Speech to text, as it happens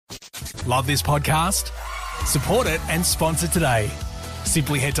Love this podcast? Support it and sponsor today.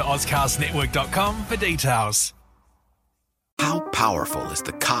 Simply head to ozcastnetwork.com for details. How powerful is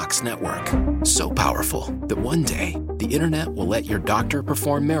the Cox Network? So powerful that one day the internet will let your doctor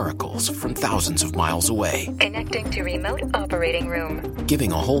perform miracles from thousands of miles away. Connecting to remote operating room.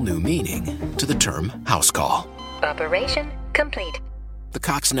 Giving a whole new meaning to the term house call. Operation complete. The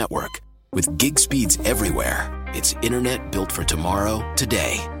Cox Network. With gig speeds everywhere. It's internet built for tomorrow,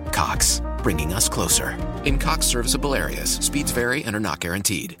 today. Cox, bringing us closer. In Cox serviceable areas, speeds vary and are not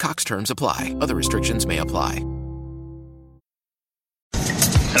guaranteed. Cox terms apply. Other restrictions may apply.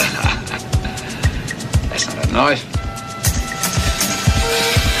 That's not a knife.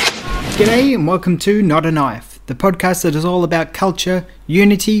 G'day and welcome to Not a Knife, the podcast that is all about culture,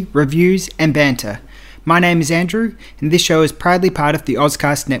 unity, reviews and banter. My name is Andrew, and this show is proudly part of the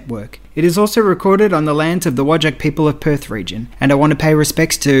Ozcast Network. It is also recorded on the lands of the Whadjuk people of Perth region, and I want to pay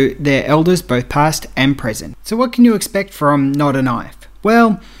respects to their elders both past and present. So what can you expect from Not a Knife?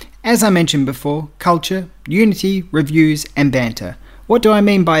 Well, as I mentioned before, culture, unity, reviews and banter. What do I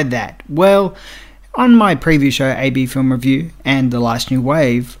mean by that? Well, on my previous show, AB Film Review and The Last New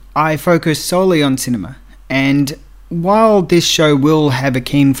Wave, I focused solely on cinema, and while this show will have a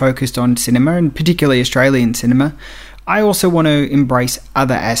keen focus on cinema, and particularly Australian cinema, I also want to embrace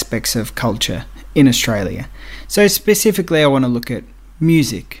other aspects of culture in Australia. So specifically I want to look at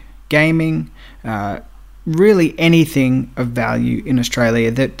music, gaming, really anything of value in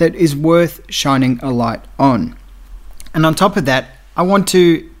Australia that is worth shining a light on. And on top of that, I want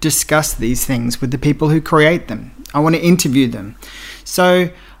to discuss these things with the people who create them. I want to interview them. So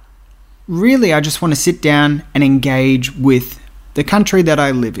really, I just want to sit down and engage with the country that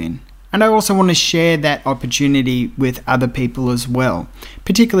I live in. And I also want to share that opportunity with other people as well,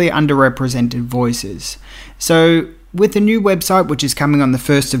 particularly underrepresented voices. So with the new website, which is coming on the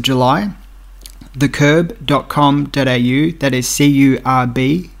 1st of July, thecurb.com.au, that is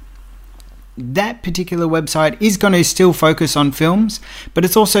CURB, that particular website is going to still focus on films, but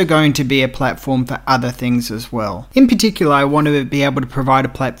it's also going to be a platform for other things as well. In particular, I want to be able to provide a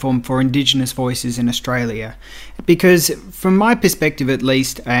platform for Indigenous voices in Australia, because from my perspective at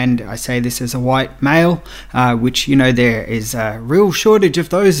least, and I say this as a white male, which, you know, there is a real shortage of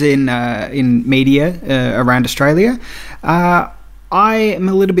those in media around Australia, I am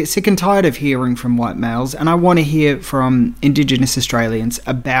a little bit sick and tired of hearing from white males, and I want to hear from Indigenous Australians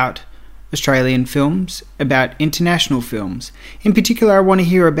about Australian films, about international films. In particular, I want to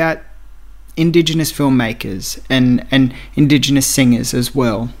hear about Indigenous filmmakers and Indigenous singers as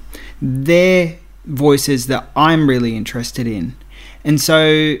well. They're voices that I'm really interested in. And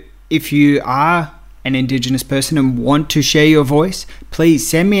so if you are an Indigenous person and want to share your voice, please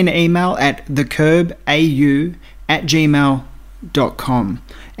send me an email at thecurbau@gmail.com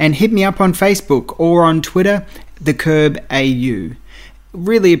and hit me up on Facebook or on Twitter, thecurbau.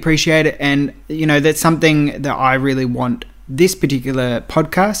 Really appreciate it, and you know, that's something that I really want this particular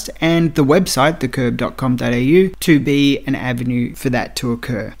podcast and the website thecurb.com.au to be an avenue for that to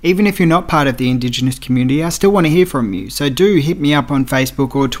occur. Even if you're not part of the Indigenous community, I still want to hear from you, so do hit me up on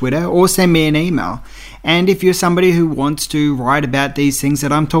Facebook or Twitter or send me an email. And if you're somebody who wants to write about these things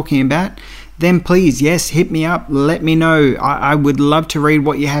that I'm talking about, then please, yes, hit me up, let me know. I would love to read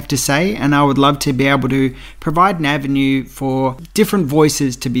what you have to say, and I would love to be able to provide an avenue for different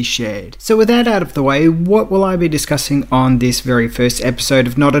voices to be shared. So with that out of the way, what will I be discussing on this very first episode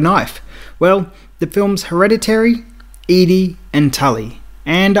of Not a Knife? Well, the films Hereditary, Edie and Tully.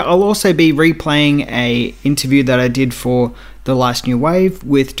 And I'll also be replaying an interview that I did for The Last New Wave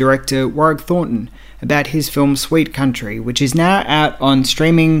with director Warwick Thornton about his film Sweet Country, which is now out on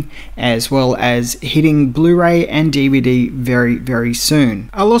streaming as well as hitting Blu-ray and DVD very, very soon.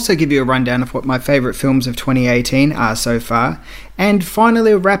 I'll also give you a rundown of what my favourite films of 2018 are so far, and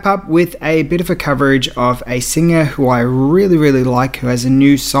finally wrap up with a bit of a coverage of a singer who I really, really like, who has a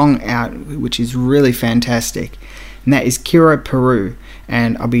new song out which is really fantastic, and that is Puru,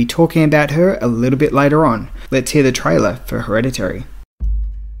 and I'll be talking about her a little bit later on. Let's hear the trailer for Hereditary.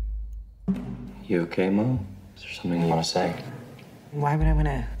 You okay, Mom? Is there something you want to say? Why would I want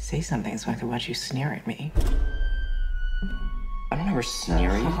to say something so I could watch you sneer at me? I don't ever sneer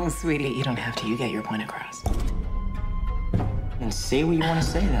at you. Oh, sweetie, you don't have to. You get your point across. Then say what you want to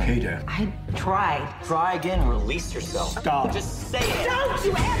say then. Hey, Dad. I tried. Try again, release yourself. Stop. Just say it. Don't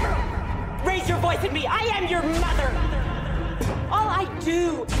you ever raise your voice at me. I am your mother. All I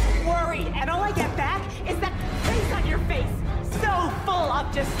do is worry, and all I get back is that face on your face. So full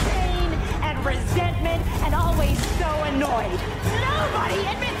of disdain and resentment and always so annoyed. Nobody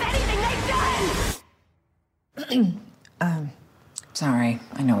admits anything they've done! Sorry,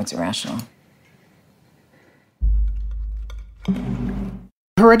 I know it's irrational.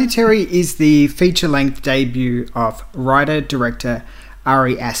 Hereditary is the feature-length debut of writer-director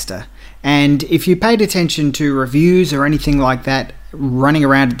Ari Aster. And if you paid attention to reviews or anything like that running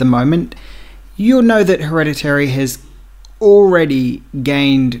around at the moment, you'll know that Hereditary has already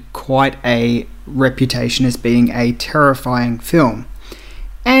gained quite a reputation as being a terrifying film.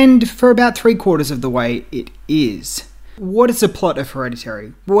 And for about 3/4 of the way, it is. What is the plot of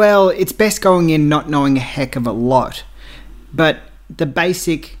Hereditary? Well, it's best going in not knowing a heck of a lot. But the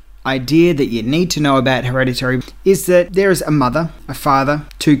basic idea that you need to know about Hereditary is that there is a mother, a father,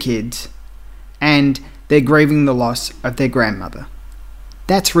 2 kids, and they're grieving the loss of their grandmother.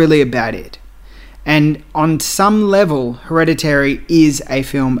 That's really about it. And on some level, Hereditary is a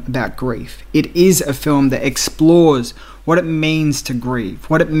film about grief. It is a film that explores what it means to grieve,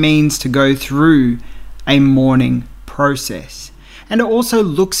 what it means to go through a mourning process. And it also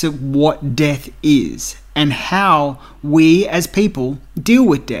looks at what death is and how we as people deal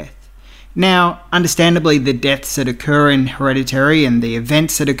with death. Now, understandably, the deaths that occur in Hereditary and the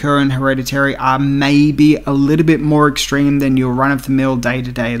events that occur in Hereditary are maybe a little bit more extreme than your run-of-the-mill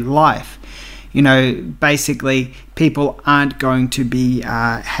day-to-day life. You know, basically, people aren't going to be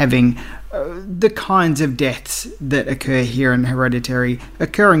having the kinds of deaths that occur here in Hereditary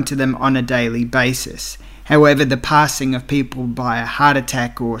occurring to them on a daily basis. However, the passing of people by a heart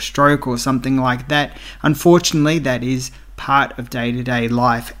attack or stroke or something like that, unfortunately, that is part of day-to-day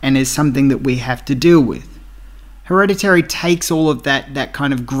life and is something that we have to deal with. Hereditary takes all of that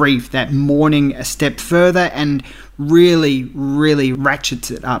kind of grief, that mourning, a step further and really, really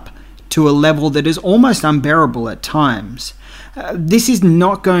ratchets it up to a level that is almost unbearable at times. This is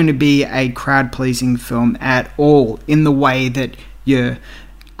not going to be a crowd-pleasing film at all in the way that your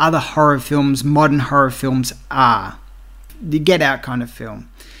other horror films, modern horror films are. The Get Out kind of film.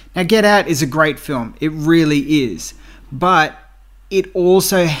 Now, Get Out is a great film. It really is. But it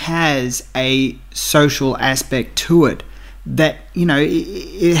also has a social aspect to it that, you know,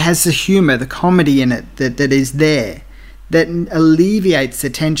 it has the humour, the comedy in it that is there, that alleviates the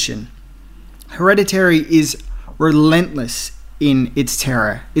tension. Hereditary is relentless in its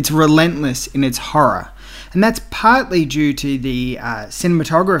terror. It's relentless in its horror. And that's partly due to the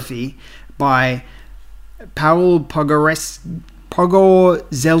cinematography by Paul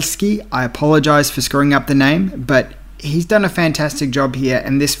Pogorzelski. I apologise for screwing up the name, but he's done a fantastic job here,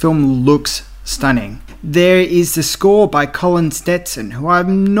 and this film looks stunning. There is the score by Colin Stetson, who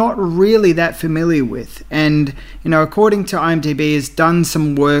I'm not really that familiar with, and, you know, according to IMDb, has done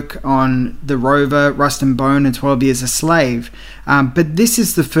some work on The Rover, Rust and Bone, and 12 Years a Slave, but this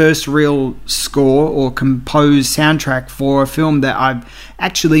is the first real score or composed soundtrack for a film that I've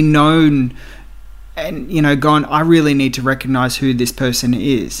actually known and, you know, gone, I really need to recognise who this person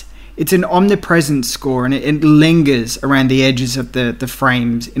is. It's an omnipresent score, and it lingers around the edges of the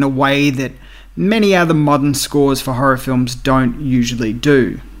frames in a way that many other modern scores for horror films don't usually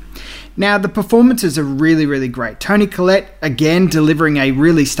do. Now, the performances are really, really great. Toni Collette, again, delivering a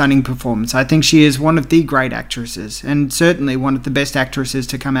really stunning performance. I think she is one of the great actresses, and certainly one of the best actresses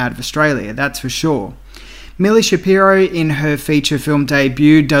to come out of Australia, that's for sure. Millie Shapiro, in her feature film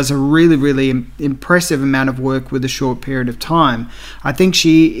debut, does a really, really impressive amount of work with a short period of time. I think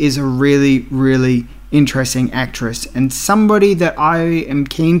she is a really, really interesting actress and somebody that I am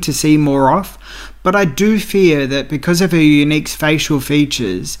keen to see more of, but I do fear that because of her unique facial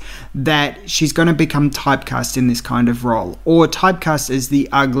features that she's going to become typecast in this kind of role, or typecast as the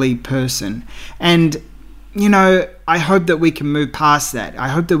ugly person. And, you know, I hope that we can move past that. I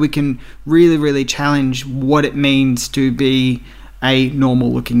hope that we can really, really challenge what it means to be a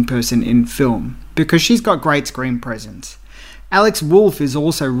normal looking person in film, because she's got great screen presence. Alex Wolff is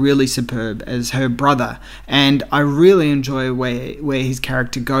also really superb as her brother, and I really enjoy where his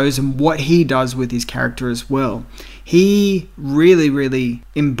character goes and what he does with his character as well. He really, really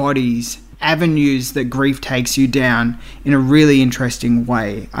embodies avenues that grief takes you down in a really interesting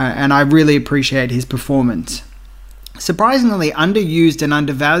way, and I really appreciate his performance. Surprisingly underused and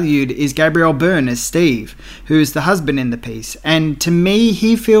undervalued is Gabriel Byrne as Steve, who is the husband in the piece, and to me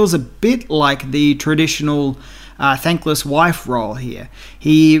he feels a bit like the traditional thankless wife role here.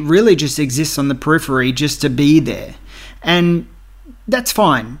 He really just exists on the periphery just to be there, and that's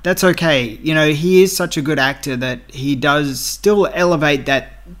fine, that's okay. You know, he is such a good actor that he does still elevate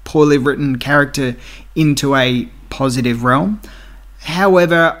that poorly written character into a positive realm.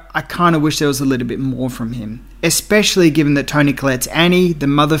 However, I kind of wish there was a little bit more from him, especially given that Toni Collette's Annie, the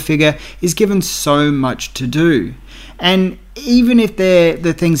mother figure, is given so much to do. And even if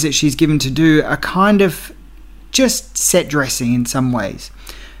the things that she's given to do are kind of just set dressing in some ways.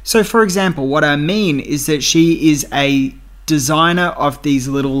 So for example, what I mean is that she is a designer of these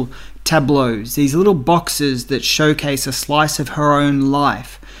little tableaus, these little boxes that showcase a slice of her own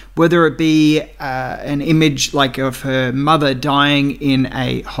life, whether it be an image like of her mother dying in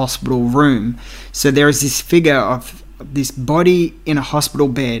a hospital room. So there is this figure of this body in a hospital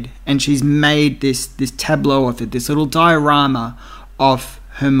bed, and she's made this tableau of it, this little diorama of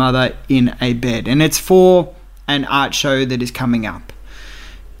her mother in a bed, and it's for an art show that is coming up.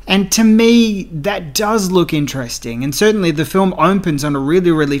 And to me, that does look interesting, and certainly the film opens on a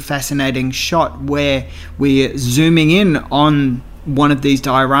really, really fascinating shot where we're zooming in on one of these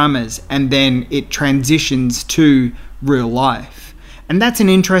dioramas and then it transitions to real life. And that's an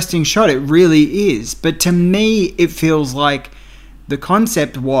interesting shot, it really is. But to me, it feels like the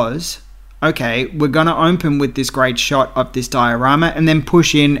concept was, okay, we're going to open with this great shot of this diorama and then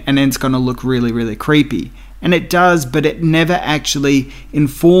push in, and then it's going to look really, really creepy. And it does, but it never actually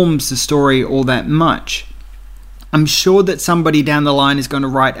informs the story all that much. I'm sure that somebody down the line is going to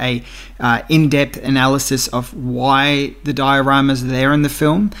write a in-depth analysis of why the dioramas are there in the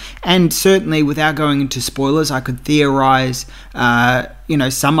film, and certainly without going into spoilers, I could theorize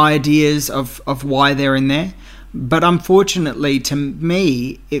some ideas of why they're in there. But unfortunately, to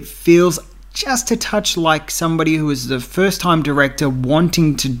me, it feels just a touch like somebody who is the first-time director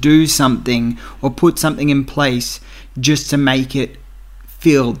wanting to do something or put something in place just to make it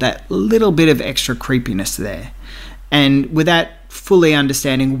feel that little bit of extra creepiness there, and without fully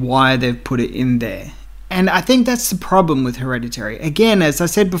understanding why they've put it in there. And I think that's the problem with Hereditary. Again, as I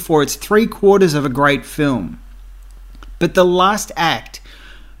said before, it's 3/4 of a great film. But the last act,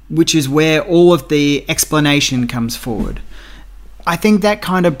 which is where all of the explanation comes forward, I think that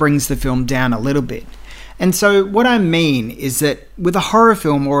kind of brings the film down a little bit. And so what I mean is that with a horror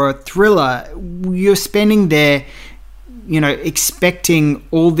film or a thriller, you're spending there, expecting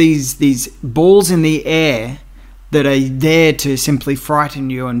all these balls in the air that are there to simply frighten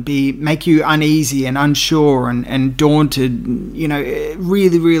you and make you uneasy and unsure and daunted,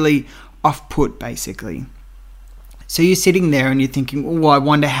 really, really off-put, basically. So you're sitting there and you're thinking, oh, I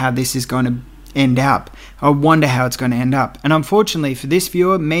wonder how this is going to end up. I wonder how it's going to end up. And unfortunately for this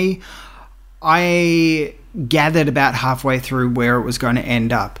viewer, me, I gathered about halfway through where it was going to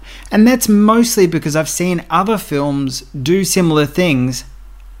end up. And that's mostly because I've seen other films do similar things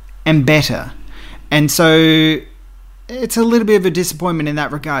and better. And so it's a little bit of a disappointment in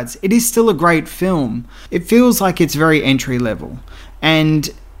that regards. It is still a great film. It feels like it's very entry level. And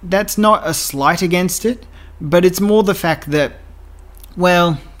that's not a slight against it, but it's more the fact that,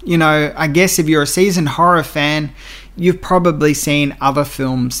 well, I guess if you're a seasoned horror fan, you've probably seen other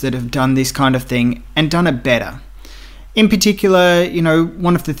films that have done this kind of thing and done it better. In particular,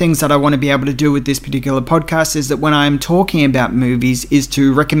 one of the things that I want to be able to do with this particular podcast is that when I'm talking about movies is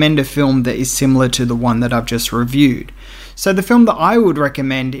to recommend a film that is similar to the one that I've just reviewed. So the film that I would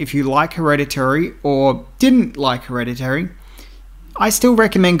recommend if you like Hereditary or didn't like Hereditary, I still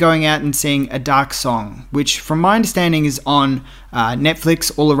recommend going out and seeing A Dark Song, which from my understanding is on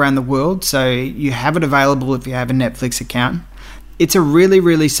Netflix all around the world, so you have it available if you have a Netflix account. It's a really,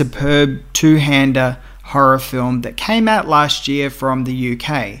 really superb two-hander horror film that came out last year from the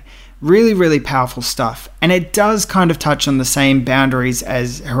UK. Really, really powerful stuff, and it does kind of touch on the same boundaries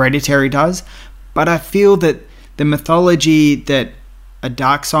as Hereditary does, but I feel that the mythology that A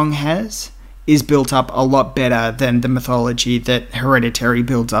Dark Song has is built up a lot better than the mythology that Hereditary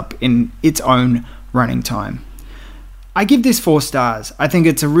builds up in its own running time. I give this 4 stars. I think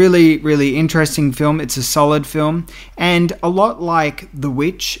it's a really, really interesting film. It's a solid film, and a lot like The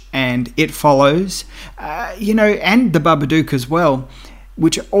Witch and It Follows, and The Babadook as well,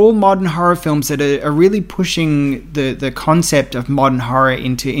 which are all modern horror films that are really pushing the concept of modern horror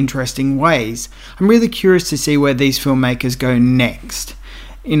into interesting ways. I'm really curious to see where these filmmakers go next.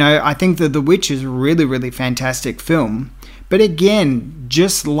 I think that The Witch is a really, really fantastic film. But again,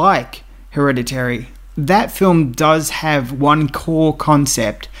 just like Hereditary, that film does have one core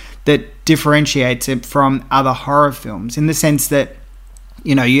concept that differentiates it from other horror films, in the sense that,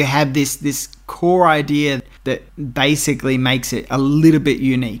 you have this core idea that basically makes it a little bit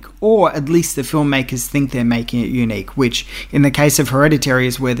unique, or at least the filmmakers think they're making it unique, which in the case of Hereditary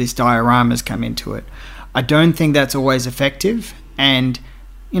is where these dioramas come into it. I don't think that's always effective, and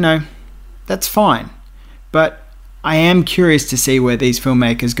that's fine. But I am curious to see where these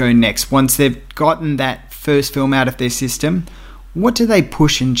filmmakers go next. Once they've gotten that first film out of their system, what do they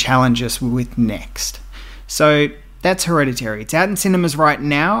push and challenge us with next? So that's Hereditary. It's out in cinemas right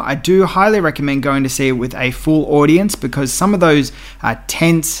now. I do highly recommend going to see it with a full audience, because some of those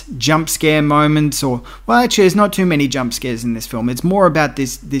tense jump scare moments, well, actually there's not too many jump scares in this film. It's more about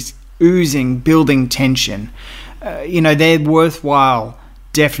this oozing, building tension. They're worthwhile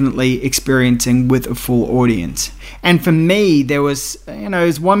definitely experiencing with a full audience. And for me, there was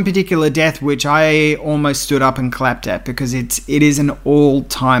one particular death which I almost stood up and clapped at, because it is an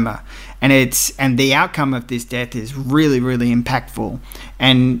all-timer, and the outcome of this death is really, really impactful.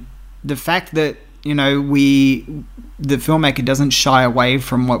 And the fact that the filmmaker doesn't shy away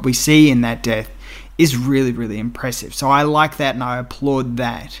from what we see in that death is really, really impressive. So I like that, and I applaud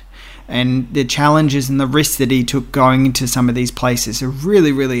that. And the challenges and the risks that he took going into some of these places are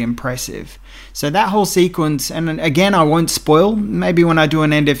really, really impressive. So that whole sequence, and again, I won't spoil. Maybe when I do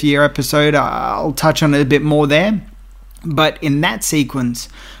an end of year episode, I'll touch on it a bit more there. But in that sequence,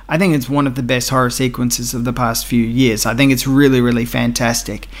 I think it's one of the best horror sequences of the past few years. I think it's really, really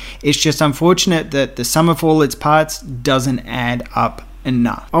fantastic. It's just unfortunate that the sum of all its parts doesn't add up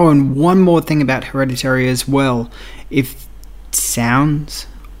enough. Oh, and one more thing about Hereditary as well. If sounds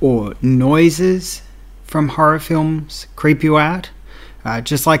or noises from horror films creep you out,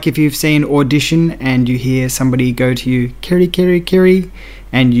 just like if you've seen Audition and you hear somebody go to you, "Kiri, Kiri, Kiri,"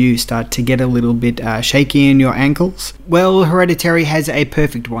 and you start to get a little bit shaky in your ankles. Well, Hereditary has a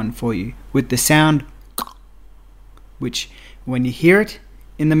perfect one for you, with the sound, which when you hear it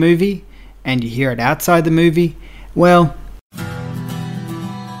in the movie and you hear it outside the movie, well...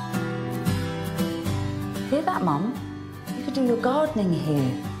 Hear that, Mum? You could do your gardening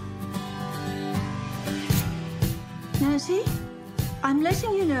here. Nancy, I'm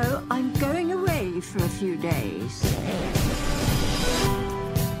letting you know I'm going away for a few days.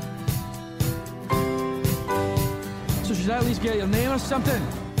 So should I at least get your name or something?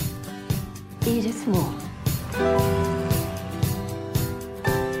 Edith Moore.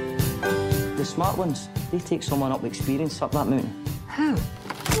 The smart ones, they take someone up with experience up that mountain. Who?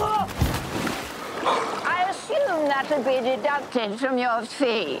 I assume that'll be deducted from your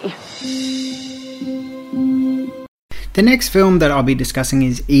fee. The next film that I'll be discussing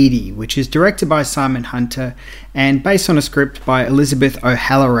is Edie, which is directed by Simon Hunter and based on a script by Elizabeth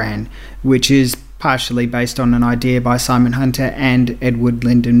O'Halloran, which is partially based on an idea by Simon Hunter and Edward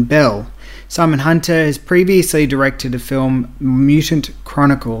Lyndon Bell. Simon Hunter has previously directed a film, Mutant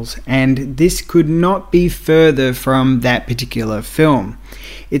Chronicles, and this could not be further from that particular film.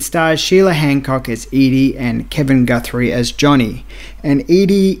 It stars Sheila Hancock as Edie and Kevin Guthrie as Johnny, and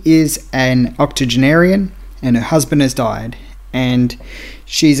Edie is an octogenarian, and her husband has died, and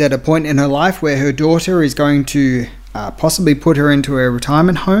she's at a point in her life where her daughter is going to possibly put her into a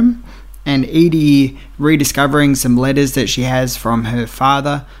retirement home, and Edie, rediscovering some letters that she has from her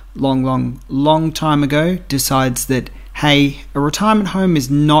father long time ago, decides that, hey, a retirement home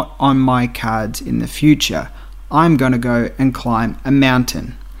is not on my cards in the future. I'm going to go and climb a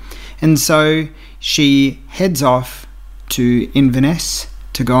mountain. And so she heads off to Inverness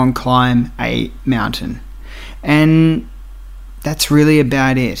to go and climb a mountain. And that's really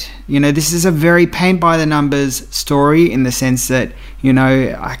about it. This is a very paint-by-the-numbers story in the sense that,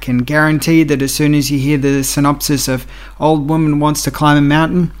 I can guarantee that as soon as you hear the synopsis of old woman wants to climb a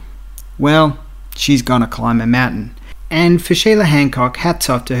mountain, well, she's gonna climb a mountain. And for Sheila Hancock, hats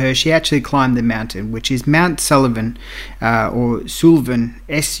off to her, she actually climbed the mountain, which is Mount Sullivan, or Sullivan,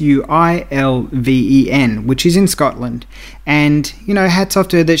 Suilven, which is in Scotland. And, hats off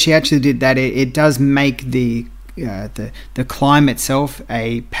to her that she actually did that. It does make the climb itself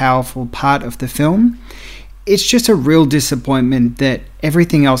a powerful part of the film. It's just a real disappointment that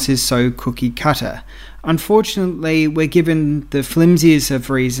everything else is so cookie cutter. Unfortunately, we're given the flimsiest of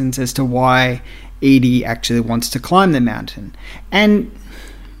reasons as to why Edie actually wants to climb the mountain. And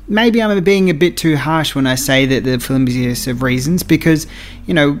maybe I'm being a bit too harsh when I say that the flimsiest of reasons, because,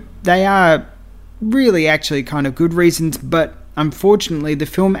 they are really actually kind of good reasons, but unfortunately the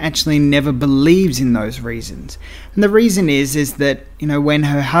film actually never believes in those reasons. And the reason is that, when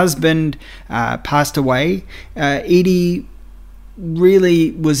her husband passed away, Edie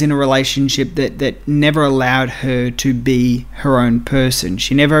really was in a relationship that never allowed her to be her own person.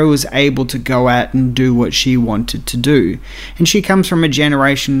 She never was able to go out and do what she wanted to do. And she comes from a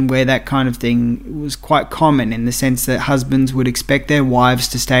generation where that kind of thing was quite common, in the sense that husbands would expect their wives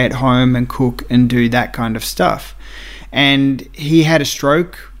to stay at home and cook and do that kind of stuff. And he had a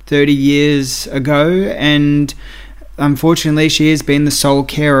stroke 30 years ago, and unfortunately she has been the sole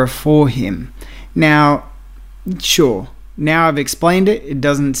carer for him. Now, sure, now I've explained it, it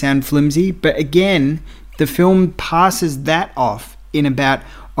doesn't sound flimsy, but again, the film passes that off in about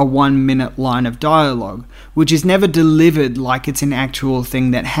a 1-minute line of dialogue, which is never delivered like it's an actual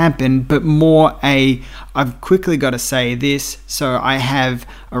thing that happened, but more I've quickly got to say this, so I have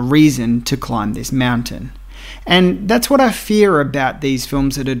a reason to climb this mountain. And that's what I fear about these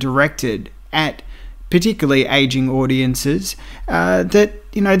films that are directed at particularly aging audiences, that,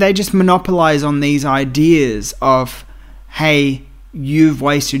 you know, they just monopolize on these ideas of, hey, you've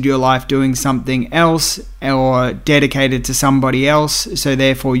wasted your life doing something else or dedicated to somebody else, so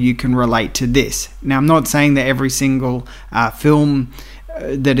therefore you can relate to this. Now, I'm not saying that every single film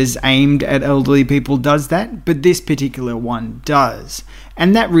that is aimed at elderly people does that, but this particular one does.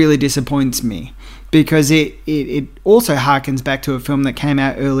 And that really disappoints me, because it also harkens back to a film that came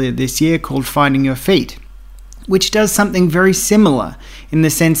out earlier this year called Finding Your Feet, which does something very similar in the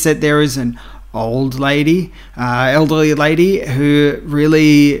sense that there is an elderly lady who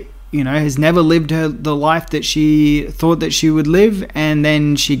really, you know, has never lived the life that she thought that she would live, and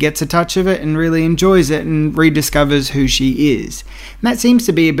then she gets a touch of it and really enjoys it and rediscovers who she is. And that seems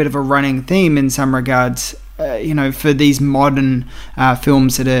to be a bit of a running theme in some regards, you know, for these modern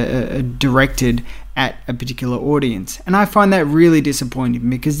films that are directed at a particular audience. And I find that really disappointing,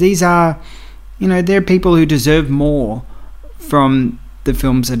 because these are, you know, they're people who deserve more from the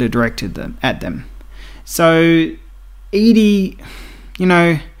films that are directed at them. So Edie, you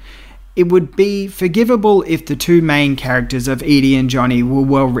know, it would be forgivable if the two main characters of Edie and Johnny were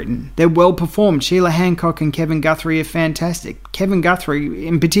well written. They're well performed. Sheila Hancock and Kevin Guthrie are fantastic. Kevin Guthrie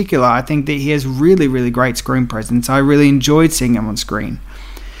in particular, I think that he has really, really great screen presence. I really enjoyed seeing him on screen.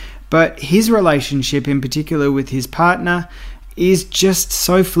 But his relationship in particular with his partner is just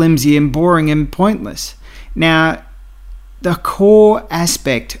so flimsy and boring and pointless. Now, the core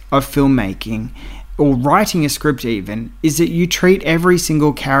aspect of filmmaking, or writing a script even, is that you treat every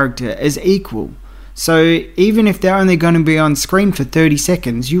single character as equal. So even if they're only going to be on screen for 30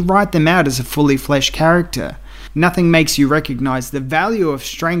 seconds, you write them out as a fully fleshed character. Nothing makes you recognize the value of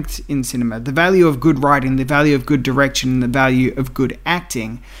strength in cinema, the value of good writing, the value of good direction, the value of good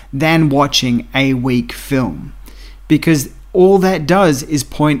acting, than watching a weak film. Because all that does is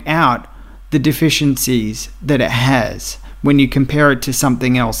point out the deficiencies that it has when you compare it to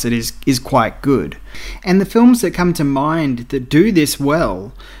something else that is quite good. And the films that come to mind that do this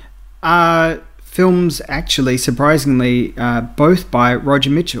well are films, actually, surprisingly, both by Roger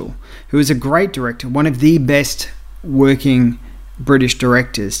Mitchell, who is a great director, one of the best working British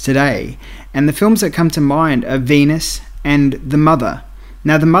directors today. And the films that come to mind are Venus and The Mother.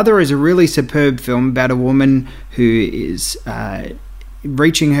 Now, The Mother is a really superb film about a woman who is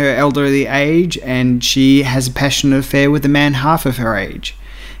reaching her elderly age, and she has a passionate affair with a man half of her age,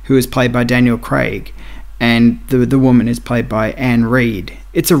 who is played by Daniel Craig, and the woman is played by Anne Reid.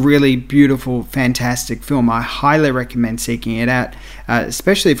 It's a really beautiful, fantastic film. I highly recommend seeking it out,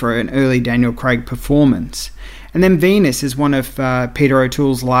 especially for an early Daniel Craig performance. And then Venus is one of Peter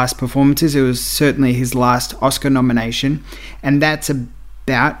O'Toole's last performances. It was certainly his last Oscar nomination, and that's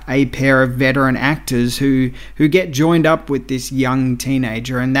about a pair of veteran actors who get joined up with this young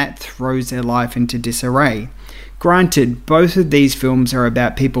teenager, and that throws their life into disarray. Granted, both of these films are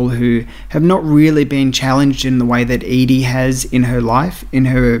about people who have not really been challenged in the way that Edie has in her life, in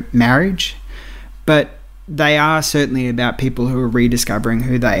her marriage, but they are certainly about people who are rediscovering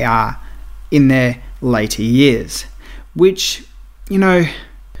who they are in their later years. Which, you know,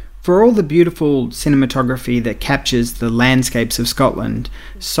 for all the beautiful cinematography that captures the landscapes of Scotland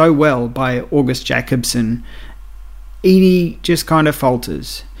so well by August Jacobson, Edie just kind of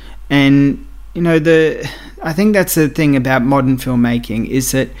falters. And, you know, I think that's the thing about modern filmmaking,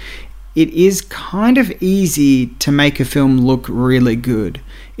 is that it is kind of easy to make a film look really good.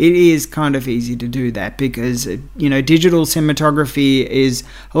 It is kind of easy to do that because, you know, digital cinematography is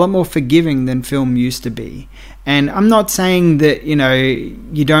a lot more forgiving than film used to be. And I'm not saying that, you know,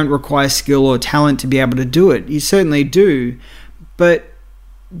 you don't require skill or talent to be able to do it. You certainly do. But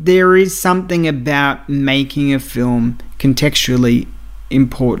there is something about making a film contextually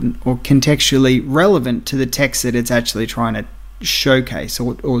important or contextually relevant to the text that it's actually trying to showcase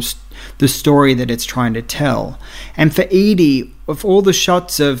or the story that it's trying to tell. And for Edie, of all the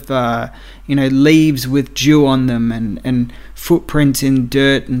shots of you know, leaves with dew on them and footprints in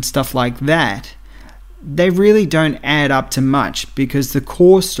dirt and stuff like that, they really don't add up to much because the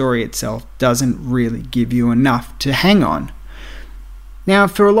core story itself doesn't really give you enough to hang on. Now,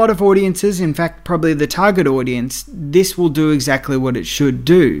 for a lot of audiences, in fact probably the target audience, this will do exactly what it should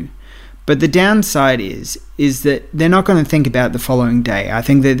do. But the downside is that they're not going to think about it the following day. I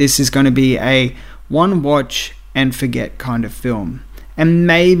think that this is going to be a one watch and forget kind of film. And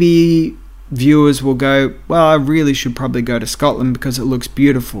maybe viewers will go, well, I really should probably go to Scotland because it looks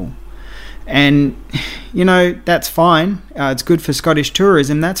beautiful. And, you know, that's fine. It's good for Scottish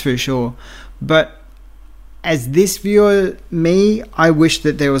tourism, that's for sure. But as this viewer, me, I wish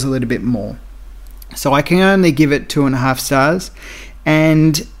that there was a little bit more. So I can only give it 2.5 stars.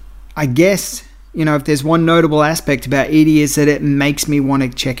 And I guess, you know, if there's one notable aspect about Edie is that it makes me want to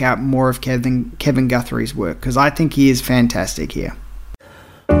check out more of Kevin Guthrie's work, because I think he is fantastic here.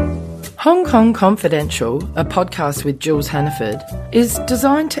 Hong Kong Confidential, a podcast with Jules Hannaford, is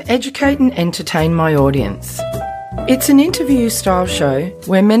designed to educate and entertain my audience. It's an interview-style show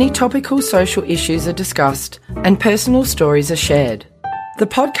where many topical social issues are discussed and personal stories are shared. The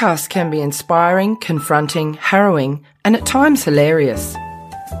podcast can be inspiring, confronting, harrowing, and at times hilarious.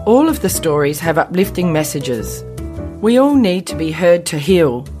 All of the stories have uplifting messages. We all need to be heard to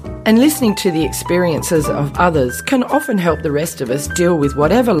heal, and listening to the experiences of others can often help the rest of us deal with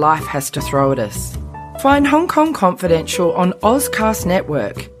whatever life has to throw at us. Find Hong Kong Confidential on Ozcast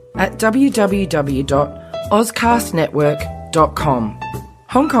Network at www.ozcastnetwork.com.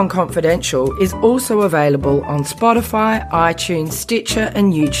 Hong Kong Confidential is also available on Spotify, iTunes, Stitcher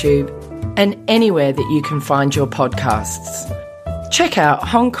and YouTube, and anywhere that you can find your podcasts. Check out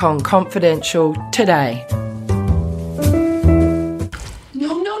Hong Kong Confidential today.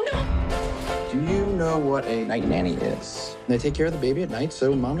 What a night nanny is. They take care of the baby at night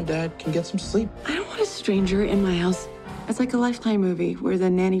so mom and dad can get some sleep. I don't want a stranger in my house. It's like a Lifetime movie where the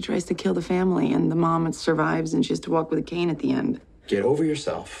nanny tries to kill the family and the mom survives and she has to walk with a cane at the end. Get over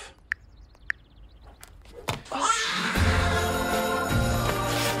yourself.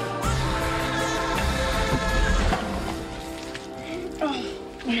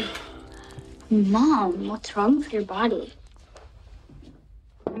 Mom, what's wrong with your body?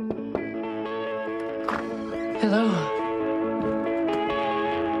 Hello.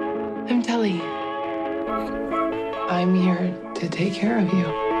 I'm Tully. I'm here to take care of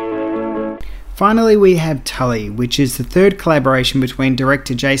you. Finally, we have Tully, which is the third collaboration between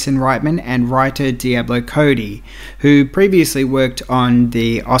director Jason Reitman and writer Diablo Cody, who previously worked on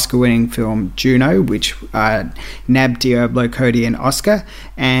the Oscar-winning film Juno, which nabbed Diablo Cody an Oscar,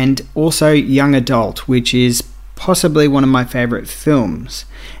 and also Young Adult, which is possibly one of my favourite films,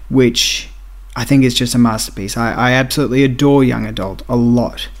 which I think is just a masterpiece. I absolutely adore Young Adult a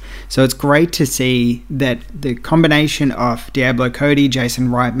lot. So it's great to see that the combination of Diablo Cody, Jason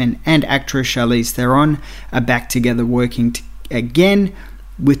Reitman, and actress Charlize Theron are back together working again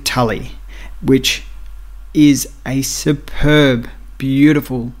with Tully, which is a superb,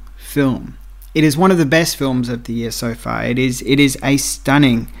 beautiful film. It is one of the best films of the year so far. It is a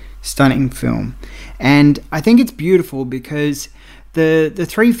stunning film. And I think it's beautiful because the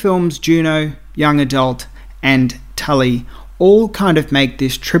three films, Juno, Young Adult, and Tully, all kind of make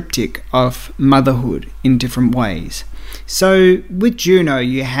this triptych of motherhood in different ways. So with Juno,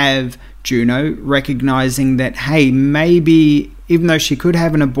 you have Juno recognizing that, hey, maybe even though she could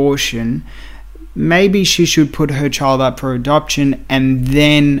have an abortion, maybe she should put her child up for adoption and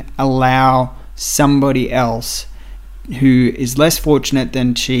then allow somebody else who is less fortunate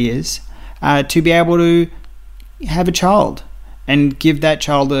than she is to be able to have a child and give that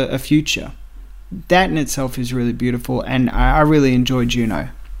child a future. That in itself is really beautiful, and I really enjoy Juno.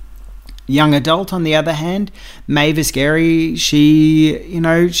 Young Adult, on the other hand, Mavis Gary, she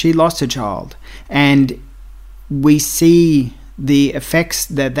lost a child, and we see the effects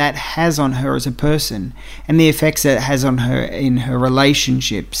that has on her as a person, and the effects that it has on her in her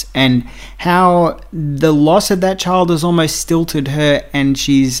relationships, and how the loss of that child has almost stilted her and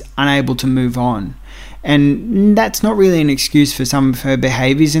she's unable to move on. And that's not really an excuse for some of her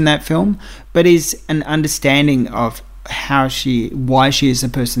behaviours in that film, but is an understanding of why she is the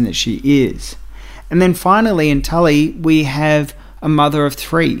person that she is. And then finally in Tully, we have a mother of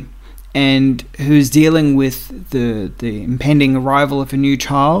three, and who's dealing with the impending arrival of a new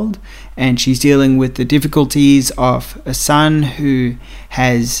child, and she's dealing with the difficulties of a son who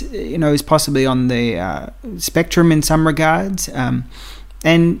has, is possibly on the spectrum in some regards,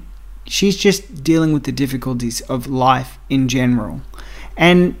 and she's just dealing with the difficulties of life in general.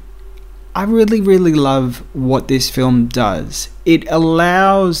 And I really, really love what this film does. It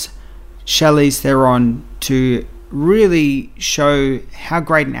allows Charlize Theron to really show how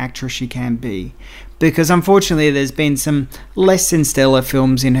great an actress she can be. Because unfortunately there's been some less than stellar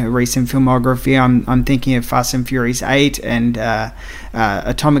films in her recent filmography. I'm thinking of Fast and Furious 8 and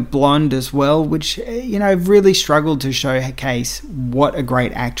Atomic Blonde as well, which have really struggled to showcase what a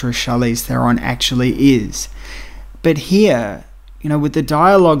great actress Charlize Theron actually is. But here, with the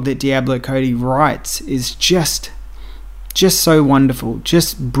dialogue that Diablo Cody writes is just so wonderful,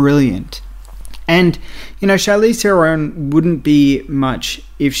 just brilliant. And, Charlize Theron wouldn't be much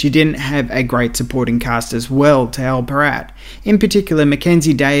if she didn't have a great supporting cast as well to help her out. In particular,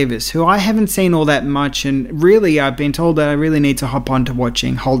 Mackenzie Davis, who I haven't seen all that much, and really I've been told that I really need to hop on to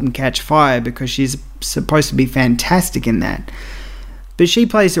watching *Halt and Catch Fire* because she's supposed to be fantastic in that. But she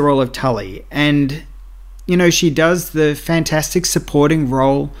plays the role of Tully, and, she does the fantastic supporting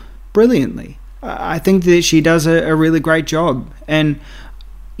role brilliantly. I think that she does a really great job, and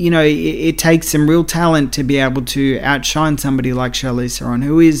it takes some real talent to be able to outshine somebody like Charlize Theron,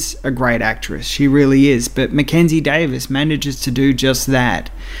 who is a great actress. She really is. But Mackenzie Davis manages to do just that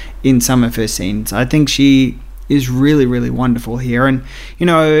in some of her scenes. I think she is really, really wonderful here. And,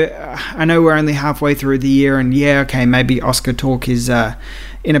 I know we're only halfway through the year, and maybe Oscar talk is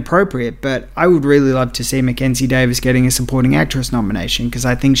inappropriate, but I would really love to see Mackenzie Davis getting a supporting actress nomination because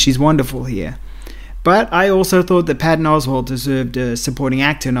I think she's wonderful here. But I also thought that Patton Oswalt deserved a supporting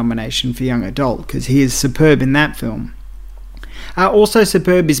actor nomination for young adult because he is superb in that film. Also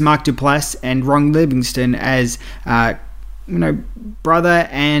superb is Mark Duplass and Ron Livingston as brother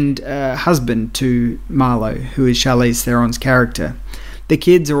and husband to Marlowe, who is Charlize Theron's character. The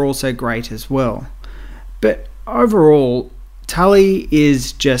kids are also great as well. But overall, Tully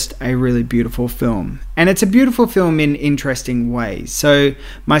is just a really beautiful film, and it's a beautiful film in interesting ways. So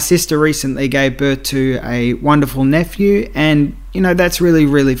my sister recently gave birth to a wonderful nephew, and that's really,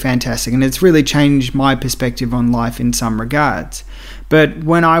 really fantastic, and it's really changed my perspective on life in some regards. But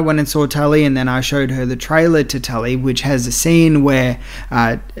when I went and saw Tully, and then I showed her the trailer to Tully, which has a scene where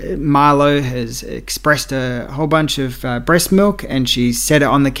Marlowe has expressed a whole bunch of breast milk, and she set it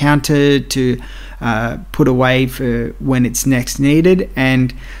on the counter to put away for when it's next needed,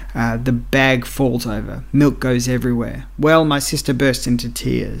 and the bag falls over. Milk goes everywhere. Well, my sister burst into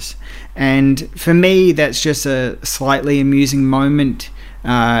tears. And for me, that's just a slightly amusing moment,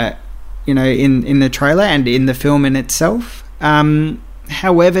 in the trailer and in the film in itself.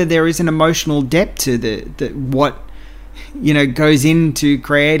 However, there is an emotional depth to what goes into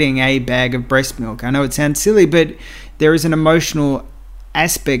creating a bag of breast milk. I know it sounds silly, but there is an emotional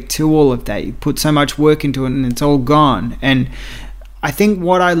aspect to all of that. You put so much work into it and it's all gone. And I think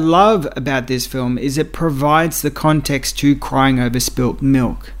what I love about this film is it provides the context to crying over spilt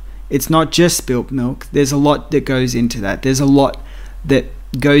milk. It's not just spilt milk. There's a lot that goes into that. There's a lot that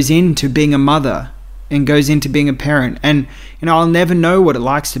goes into being a mother and goes into being a parent. And I'll never know what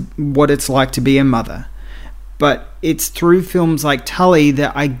it's like to be a mother. But it's through films like Tully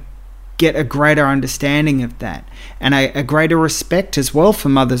that I get a greater understanding of that, and a greater respect as well for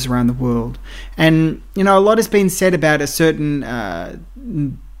mothers around the world. And a lot has been said about a certain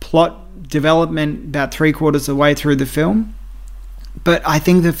plot development about 3/4 of the way through the film, but I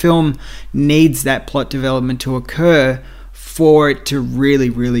think the film needs that plot development to occur for it to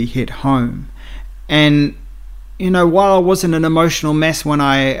really, really hit home. And while I wasn't an emotional mess when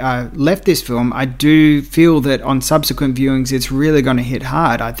I left this film, I do feel that on subsequent viewings it's really going to hit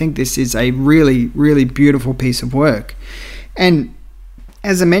hard. I think this is a really, really beautiful piece of work. And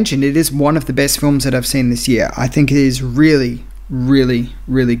as I mentioned, it is one of the best films that I've seen this year. I think it is really, really,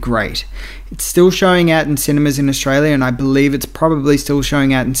 really great. It's still showing out in cinemas in Australia, and I believe it's probably still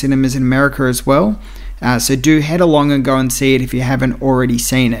showing out in cinemas in America as well. So do head along and go and see it if you haven't already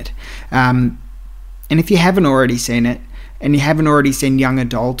seen it. And if you haven't already seen it, and you haven't already seen Young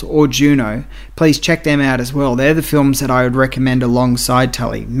Adult or Juno, please check them out as well. They're the films that I would recommend alongside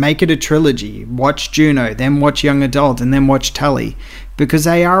Tully. Make it a trilogy. Watch Juno, then watch Young Adult, and then watch Tully, because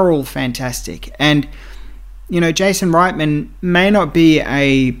they are all fantastic. And, Jason Reitman may not be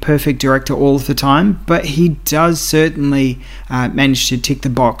a perfect director all of the time, but he does certainly manage to tick the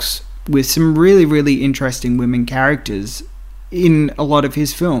box with some really, really interesting women characters in a lot of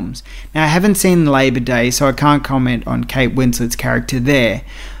his films. Now, I haven't seen Labor Day, so I can't comment on Kate Winslet's character there.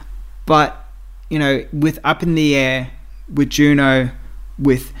 But, with Up in the Air, with Juno,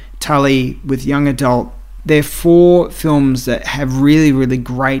 with Tully, with Young Adult, they're 4 films that have really, really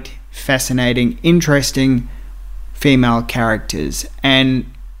great, fascinating, interesting female characters. And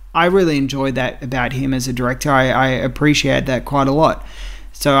I really enjoyed that about him as a director. I appreciate that quite a lot.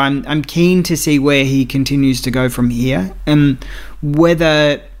 So I'm keen to see where he continues to go from here, and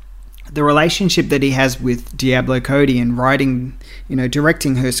whether the relationship that he has with Diablo Cody and writing,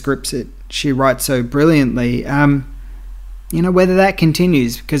 directing her scripts that she writes so brilliantly, whether that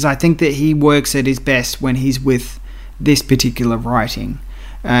continues, because I think that he works at his best when he's with this particular writing.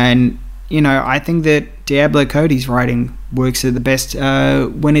 And, I think that Diablo Cody's writing works at the best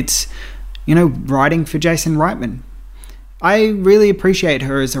when it's, writing for Jason Reitman. I really appreciate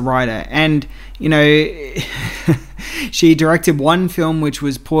her as a writer. And, you know, she directed one film which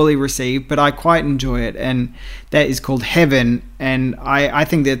was poorly received, but I quite enjoy it, and that is called Heaven. And I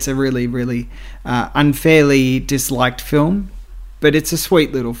think that's a really, really unfairly disliked film, but it's a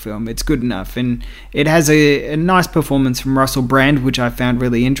sweet little film. It's good enough, and it has a nice performance from Russell Brand, which I found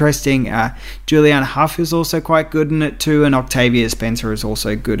really interesting. Julianne Hough is also quite good in it too, and Octavia Spencer is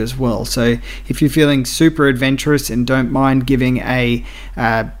also good as well. So if you're feeling super adventurous and don't mind giving a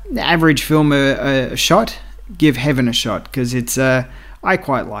average film a shot, give Heaven a shot, because it's I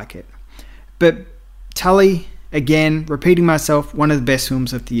quite like it. But Tully, again, repeating myself, one of the best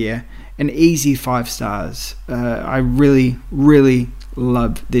films of the year. An easy 5 stars. I really, really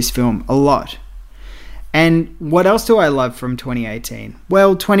love this film a lot. And what else do I love from 2018?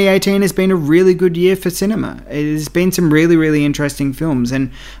 Well, 2018 has been a really good year for cinema. It has been some really, really interesting films.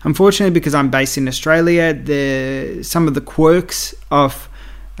 And unfortunately, because I'm based in Australia, some of the quirks of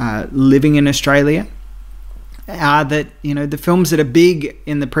living in Australia are that, you know, the films that are big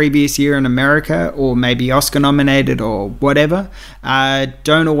in the previous year in America, or maybe Oscar nominated or whatever,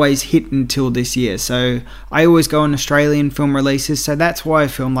 don't always hit until this year. So I always go on Australian film releases, so that's why a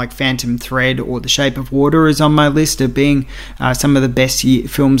film like Phantom Thread or The Shape of Water is on my list of being some of the best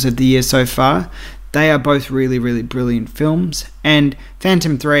films of the year so far. They are both really, really brilliant films, and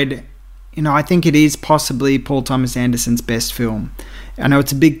Phantom Thread, you know, I think it is possibly Paul Thomas Anderson's best film. I know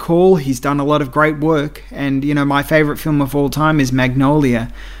it's a big call. He's done a lot of great work, and, you know, my favourite film of all time is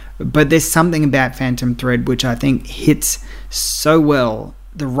Magnolia, but there's something about Phantom Thread which I think hits so well.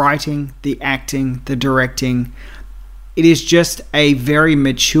 The writing, the acting, the directing. It is just a very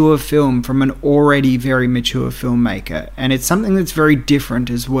mature film from an already very mature filmmaker, and it's something that's very different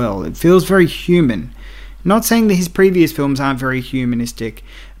as well. It feels very human. Not saying that his previous films aren't very humanistic,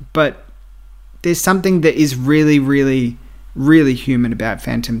 but there's something that is really, really, really human about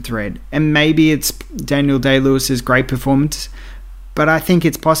Phantom Thread. And maybe it's Daniel Day-Lewis's great performance, but I think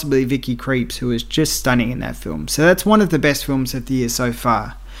it's possibly Vicky Krieps, who is just stunning in that film. So that's one of the best films of the year so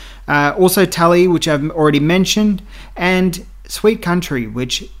far. Also Tully, which I've already mentioned, and Sweet Country,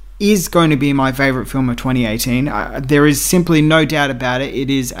 which is going to be my favourite film of 2018. There is simply no doubt about it. It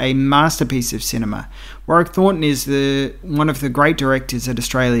is a masterpiece of cinema. Warwick Thornton is one of the great directors that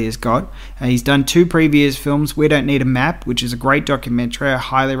Australia has got. He's done 2 previous films, We Don't Need a Map, which is a great documentary. I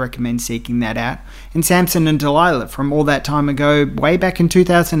highly recommend seeking that out. And Samson and Delilah from all that time ago, way back in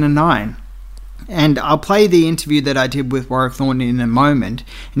 2009. And I'll play the interview that I did with Warwick Thornton in a moment,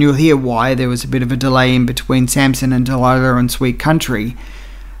 and you'll hear why there was a bit of a delay in between Samson and Delilah and Sweet Country.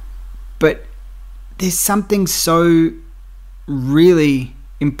 But there's something so really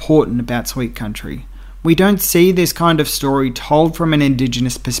important about Sweet Country. We don't see this kind of story told from an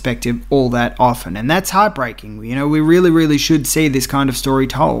Indigenous perspective all that often, and that's heartbreaking. You know, we really, really should see this kind of story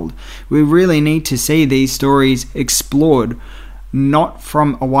told. We really need to see these stories explored, not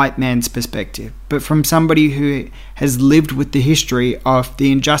from a white man's perspective, but from somebody who has lived with the history of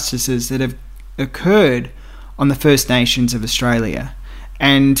the injustices that have occurred on the First Nations of Australia.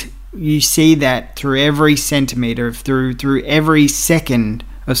 And you see that through every centimetre, through every second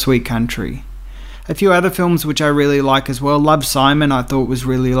of Sweet Country. A few other films which I really like as well. Love, Simon, I thought was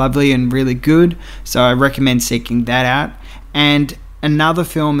really lovely and really good, so I recommend seeking that out. And another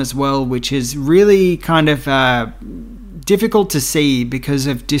film as well which is really kind of difficult to see because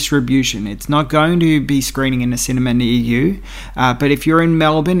of distribution. It's not going to be screening in a cinema near you, but if you're in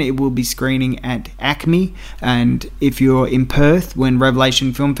Melbourne, it will be screening at ACME, and if you're in Perth when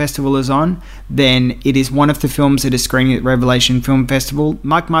Revelation Film Festival is on, then it is one of the films that is screening at Revelation Film Festival.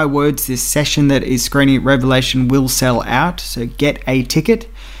 Mark my words, this session that is screening at Revelation will sell out, so get a ticket.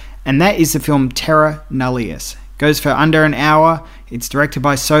 And that is the film Terra Nullius. Goes for under an hour. It's directed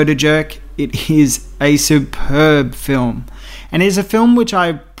by Soda Jerk. It is a superb film. And it's a film which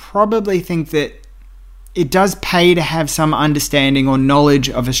I probably think that it does pay to have some understanding or knowledge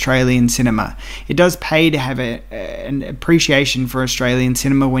of Australian cinema. It does pay to have an appreciation for Australian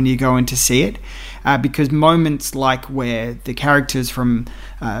cinema when you go in to see it, because moments like where the characters from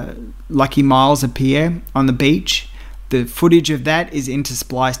Lucky Miles appear on the beach, the footage of that is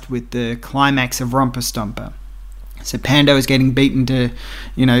interspliced with the climax of Romper Stomper. So Pando is getting beaten to,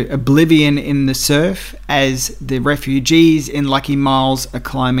 oblivion in the surf as the refugees in Lucky Miles are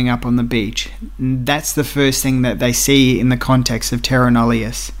climbing up on the beach. And that's the first thing that they see in the context of Terra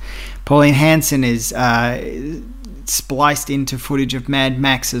Nullius. Pauline Hanson is spliced into footage of Mad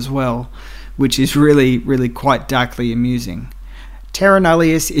Max as well, which is really, really quite darkly amusing. Terra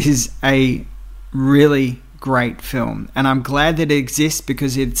Nullius is a really great film, and I'm glad that it exists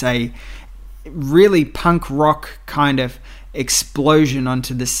because it's really punk rock kind of explosion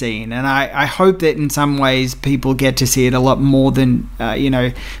onto the scene, and I hope that in some ways people get to see it a lot more than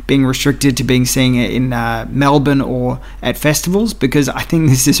being restricted to seeing it in Melbourne or at festivals, because I think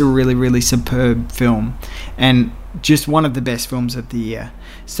this is a really, really superb film and just one of the best films of the year.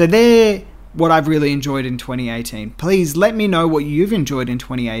 So they're what I've really enjoyed in 2018. Please let me know what you've enjoyed in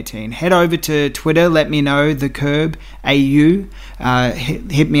 2018. Head over to Twitter, let me know, The Curb AU.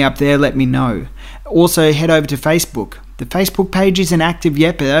 Hit me up there, let me know. Also, head over to Facebook. The Facebook page isn't active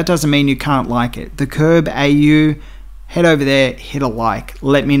yet, but that doesn't mean you can't like it. The Curb AU. Head over there, hit a like.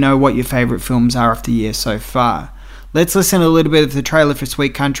 Let me know what your favourite films are of the year so far. Let's listen to a little bit of the trailer for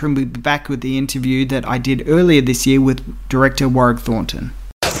Sweet Country, and we'll be back with the interview that I did earlier this year with director Warwick Thornton.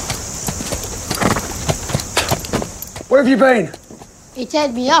 Where have you been? He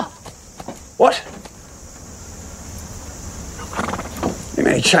tied me up. What? You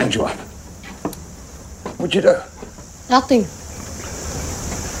mean he chained you up? What'd you do? Nothing. You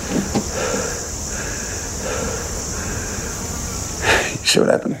see what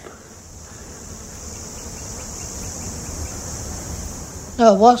happened?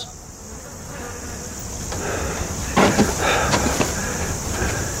 No, what?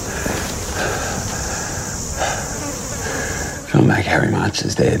 Don't make Harry March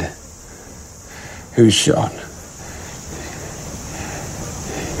is dead. Who's shot?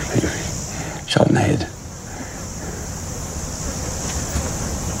 Shot in the head.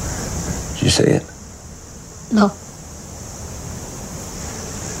 Did you see it? No.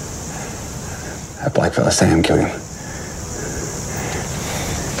 That black fella Sam killed him.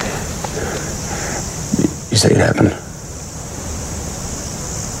 You see it happen?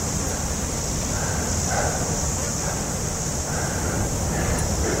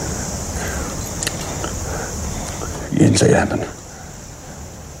 You didn't see it happen?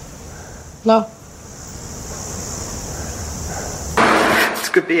 No. It's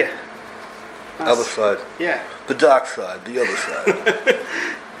good beer. Nice. Other side. Yeah. The dark side, the other side.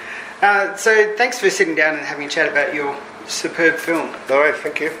 So thanks for sitting down and having a chat about your superb film. All right,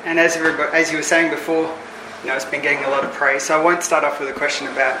 thank you. And as you were saying before, it's been getting a lot of praise. So I won't start off with a question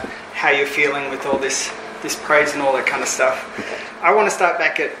about how you're feeling with all this praise and all that kind of stuff. I want to start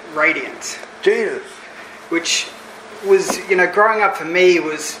back at Radiance. Jesus. Which was, growing up for me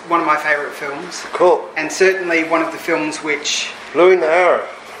was one of my favourite films. Cool. And certainly one of the films which... Louis Nara.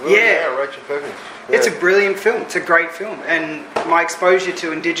 Yeah. Rachel Perkins. Yeah. It's a brilliant film. It's a great film. And my exposure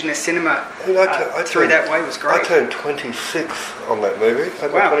to Indigenous cinema through that way was great. I turned 26 on that movie. I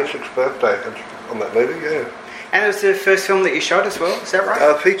had my 26th birthday on that movie, yeah. And it was the first film that you shot as well, is that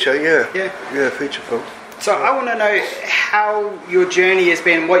right? Feature, yeah. Yeah. Yeah, feature film. So I want to know how your journey has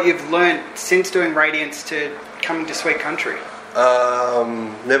been, what you've learned since doing Radiance to coming to Sweet Country.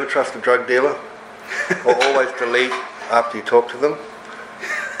 Never trust a drug dealer. Or always delete after you talk to them.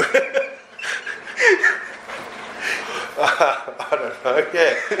 I don't know,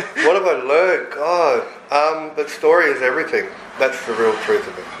 yeah. What have I learned? God, that story is everything. That's the real truth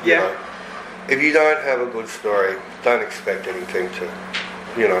of it. Yeah. If you don't have a good story, don't expect anything to,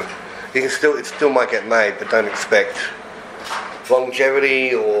 it still might get made, but don't expect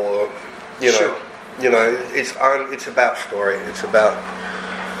longevity or, Sure. It's about story. It's about,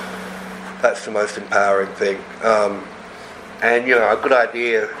 that's the most empowering thing. And, a good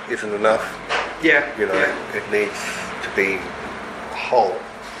idea isn't enough. Yeah. It needs to be whole.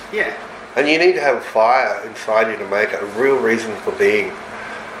 Yeah. And you need to have a fire inside you to make it a real reason for being.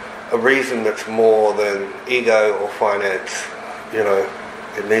 A reason that's more than ego or finance.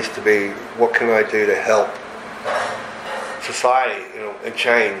 It needs to be, what can I do to help society, and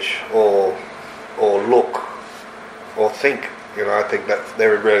change or look or think. I think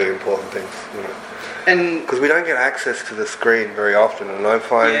they're really important things, And because we don't get access to the screen very often, and I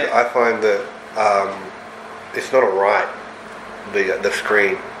find that it's not a right. The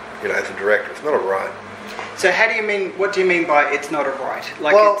screen, as a director, it's not a right. So what do you mean by it's not a right?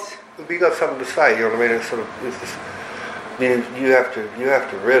 If you got something to say, you know what I mean. It's sort of you have to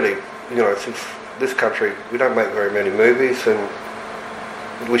really, since this country we don't make very many movies, and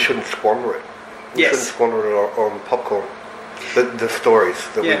we shouldn't squander it. We shouldn't squander it on popcorn. The stories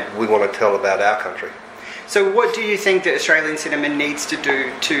that we want to tell about our country. So what do you think that Australian cinema needs to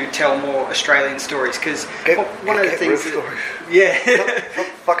do to tell more Australian stories? Because one of the things... stories. Yeah. Not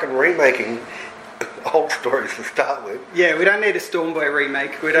fucking remaking old stories to start with. Yeah, we don't need a Stormboy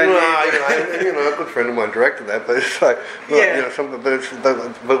remake. We don't need... a good friend of mine directed that, but it's like...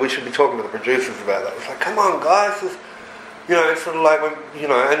 but we should be talking to the producers about that. It's like, come on, guys, it's sort of like when,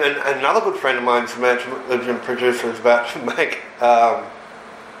 and another good friend of mine's producer is about to make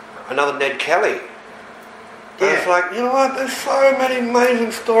another Ned Kelly. And it's like, you know what, there's so many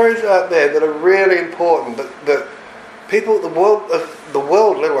amazing stories out there that are really important, that people, the world,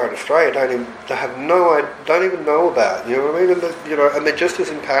 let alone Australia, don't even know about. You know what I mean? And they're just as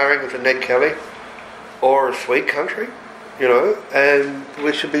empowering as a Ned Kelly or a Sweet Country. You know, and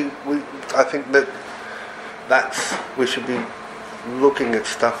we should be. I think we should be looking at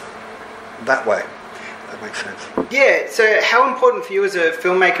stuff that way. That makes sense. Yeah. So, how important for you as a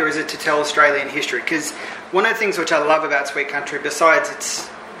filmmaker is it to tell Australian history? Because one of the things which I love about Sweet Country, besides it's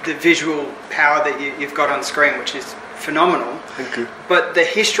the visual power that you've got on screen, which is phenomenal. Thank you. But the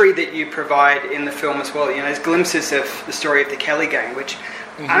history that you provide in the film as well. You know, there's glimpses of the story of the Kelly gang, which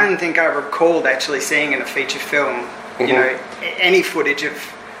I don't think I recalled actually seeing in a feature film. You know, any footage of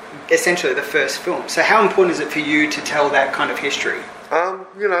essentially the first film. So how important is it for you to tell that kind of history?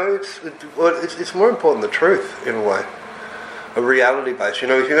 You know, it's more important the truth in a way, a reality base. You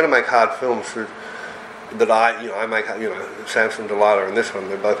know, if you're going to make hard films that I make, you know, Samson, Delilah, and this one,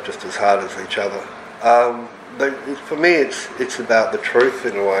 they're both just as hard as each other. For me, it's about the truth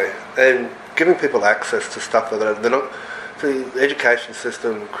in a way, and giving people access to stuff that they're not. The education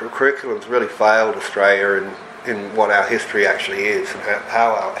system, curriculum's really failed Australia in what our history actually is and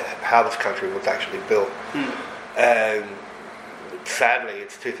how this country was actually built. And sadly,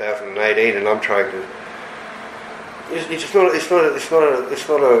 it's 2018, and I'm trying to. It's not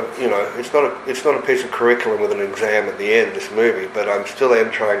a piece of curriculum with an exam at the end. This movie, but I'm still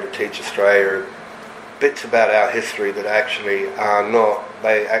trying to teach Australia bits about our history that actually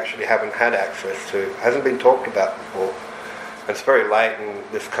they actually haven't had access to, hasn't been talked about before. And it's very late in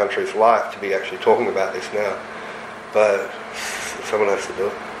this country's life to be actually talking about this now. But someone has to do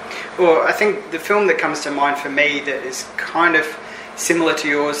it. Well, I think the film that comes to mind for me that is kind of similar to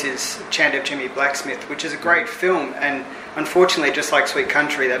yours is Chant of Jimmy Blacksmith, which is a great film, and unfortunately, just like Sweet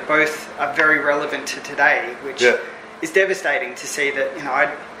Country, they both are very relevant to today, which is devastating to see that, you know,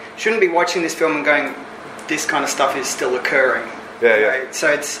 I shouldn't be watching this film and going, this kind of stuff is still occurring. Right? So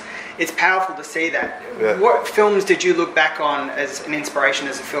it's powerful to see that. Yeah. What films did you look back on as an inspiration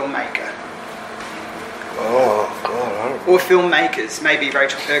as a filmmaker? Oh, God, I don't know. Or filmmakers, maybe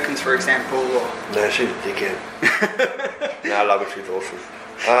Rachel Perkins, for example. Or... No, she's a dickhead. No, I love her, she's awesome.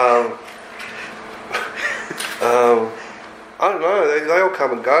 I don't know, they all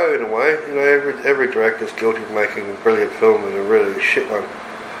come and go in a way. You know, every director's guilty of making a brilliant film and a really shit one.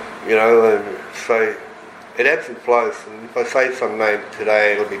 You know, and so it ebbs and flows. And if I say some name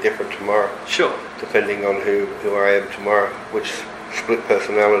today, it'll be different tomorrow. Sure. Depending on who I am tomorrow, which split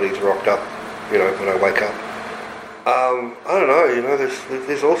personalities rocked up. You know, when I wake up. I don't know, you know,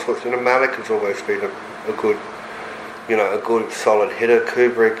 there's all sorts. You know, Malick has always been a good, you know, a good solid hitter.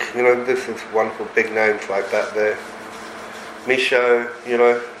 Kubrick, you know, this is wonderful big names like that there. Michaud, you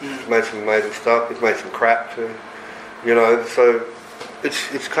know, he's made some amazing stuff. He's made some crap too. You know, so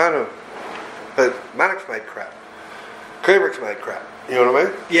it's kind of, but Malick's made crap. Kubrick's made crap. You know what I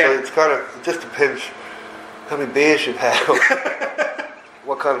mean? Yeah. So it's kind of, it just depends how many beers you've had.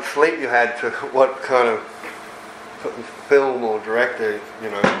 What kind of sleep you had to what kind of film or director,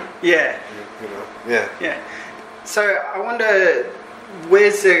 you know. Yeah. You know, yeah. Yeah. So I wonder,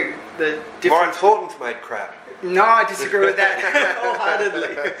 where's the difference? Warren Thornton's made crap. No, I disagree with that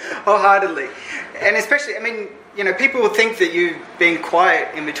wholeheartedly. And especially, I mean, you know, people will think that you've been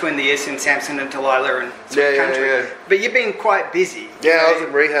quiet in between the years in Samson and Delilah and Sweet Country. Yeah. But you've been quite busy. Yeah, I was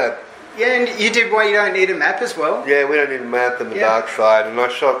in rehab. Yeah, and you did Why You Don't Need a Map as well. Yeah, We Don't Need a Map and The Dark Side, and I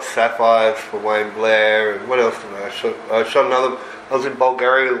shot Sapphires for Wayne Blair, and what else did I shot another. I was in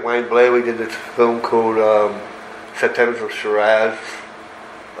Bulgaria with Wayne Blair. We did this film called September's of Shiraz.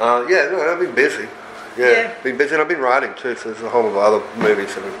 I've been busy. Yeah, been busy, and I've been writing too. So there's a whole lot of other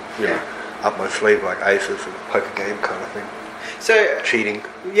movies that are, you know, up my sleeve, like Aces and Poker Game kind of thing. So cheating.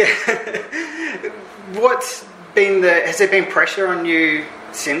 Yeah. Has there been pressure on you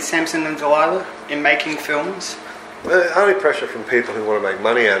since Samson and Delilah in making films? Only pressure from people who want to make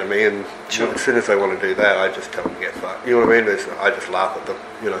money out of me, and as soon as they want to do that, I just tell them to get fucked. You know what I mean? I just laugh at them,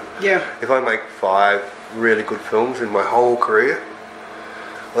 you know. Yeah. If I make 5 really good films in my whole career,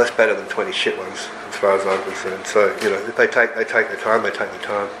 well, that's better than 20 shit ones, as far as I'm concerned. So, you know, if they take their time, they take their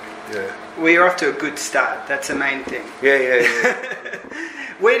time. Yeah. Well, you're off to a good start. That's the main thing. Yeah.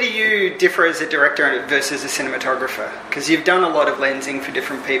 Where do you differ as a director versus a cinematographer? Because you've done a lot of lensing for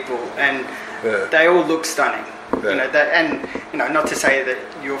different people, and they all look stunning. Yeah. You know that, and you know, not to say that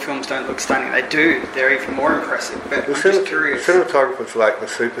your films don't look stunning. They do. They're even more impressive. But I'm just curious. The cinematographer's like the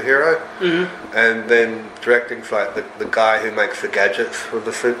superhero, and then directing's like the guy who makes the gadgets for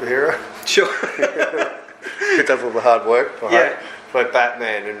the superhero. Sure. Who does all the hard work behind. like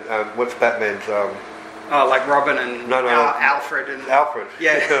Batman and what's Batman's? Like Robin and Alfred and Alfred.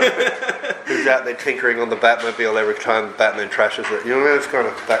 Yeah. Who's out there tinkering on the Batmobile every time Batman trashes it. You know, it's kind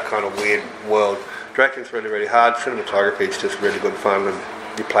of that kind of weird world. Directing's really, really hard. Cinematography is just really good fun, and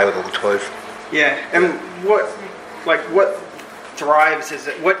you play with all the toys. Yeah. And what drives is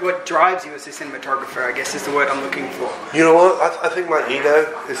it? What drives you as a cinematographer? I guess is the word I'm looking for. You know what? I think my ego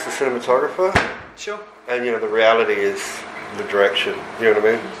is the cinematographer. Sure. And the reality is the direction. You know what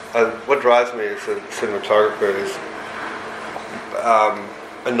I mean? What drives me as a cinematographer is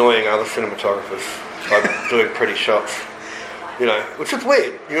annoying other cinematographers by doing pretty shots. Which is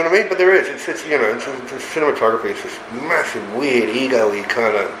weird. You know what I mean? But there is. It's cinematography is this massive, weird, ego-y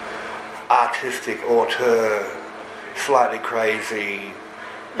kind of artistic auteur, slightly crazy,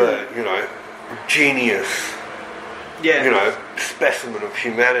 but genius. Yeah. Specimen of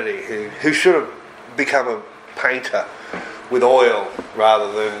humanity who should have become a painter with oil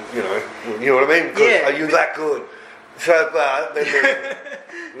rather than you know what I mean? Because are you that good? So, but then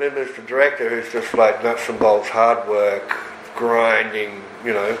there's the director who's just like nuts and bolts, hard work, grinding,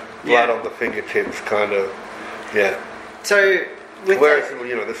 blood on the fingertips, kind of, So, whereas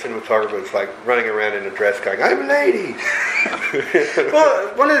the cinematographer is like running around in a dress, going, "I'm a lady." Well,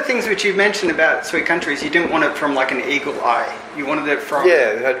 one of the things which you mentioned about Sweet Country is you didn't want it from like an eagle eye. You wanted it from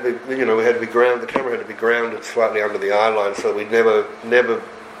it had to be. We had to be grounded. The camera had to be grounded slightly under the eye line, so we never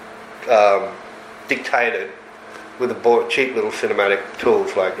dictated with the cheap little cinematic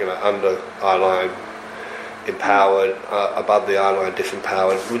tools like under eye line, empowered, above the eye line,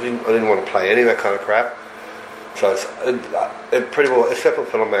 disempowered. I didn't want to play any of that kind of crap. So it's pretty well, except for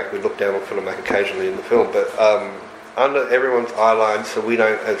Filmac, we look down on Filmac occasionally in the film, but under everyone's eye line, so we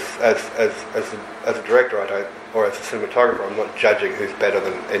don't, as a director, I don't, or as a cinematographer, I'm not judging who's better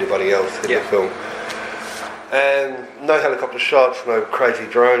than anybody else in the film. And no helicopter shots, no crazy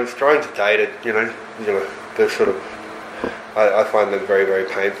drones. Drones are dated, they're sort of. I find them very, very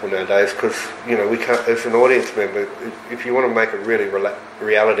painful nowadays because we can't. As an audience member, if you want to make a really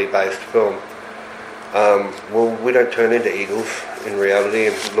reality-based film. We don't turn into eagles in reality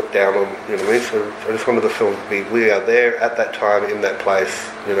and look down on, so I just wanted the film to be, we are there at that time, in that place,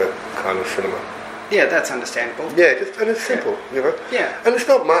 kind of cinema. Yeah, that's understandable. Yeah, and it's simple, Yeah. And it's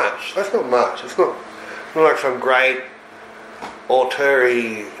not much, that's not much, it's not like some great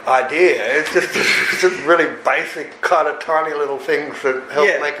auteur-y idea, it's just really basic kind of tiny little things that help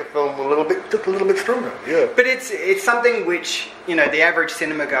make a film just a little bit stronger. Yeah. But it's something which the average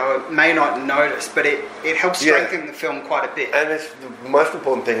cinema goer may not notice, but it helps strengthen the film quite a bit. And it's the most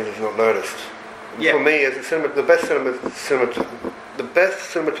important thing is it's not noticed. For me, as the best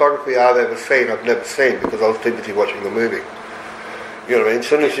cinematography I've ever seen, I've never seen because I was too busy watching the movie. You know what I mean? As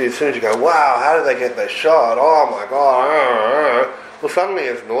soon as you go, wow, how did they get that shot? Oh my god. Well, suddenly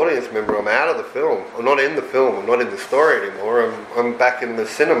as an audience member, I'm out of the film. I'm not in the film. I'm not in the story anymore. I'm back in the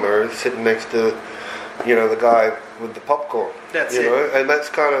cinema sitting next to, the guy with the popcorn. That's it. And that's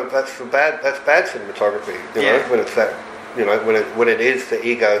bad cinematography, when it's that, when it is the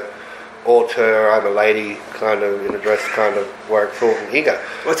ego, auteur, I'm a lady kind of in a dress kind of work thought and ego.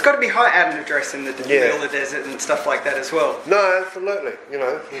 Well, it's got to be hot out in a dress in the middle of the desert and stuff like that as well. No, absolutely.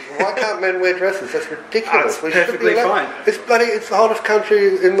 Why can't men wear dresses? That's ridiculous. It's perfectly fine. It's the hottest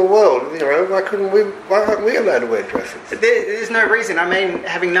country in the world. Why aren't we allowed to wear dresses? There's no reason. I mean,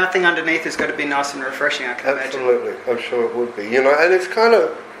 having nothing underneath has got to be nice and refreshing, I can imagine. Absolutely. I'm sure it would be. And it's kind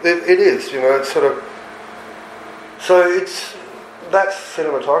of, it is, it's sort of, so that's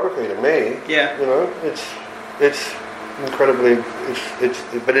cinematography to me. Yeah. It's incredibly,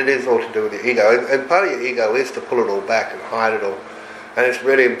 but it is all to do with your ego, and part of your ego is to pull it all back and hide it all, and it's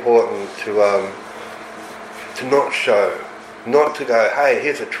really important to not show, not to go, hey,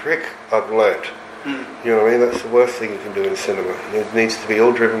 here's a trick I've learnt. You know what I mean? That's the worst thing you can do in cinema. It needs to be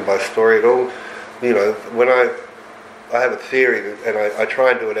all driven by story. It all, when I have a theory, and I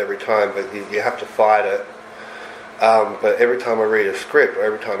try and do it every time, but you have to fight it. But every time I read a script, or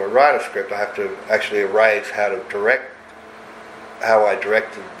every time I write a script, I have to actually erase how I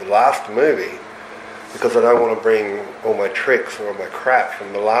directed the last movie, because I don't want to bring all my tricks or all my crap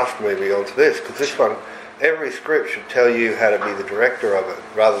from the last movie onto this, because this one, every script should tell you how to be the director of it,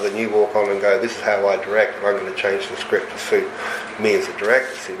 rather than you walk on and go, this is how I direct, and I'm going to change the script to suit me as a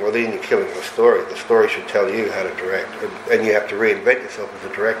director. See, well, then you're killing the story. The story should tell you how to direct, and you have to reinvent yourself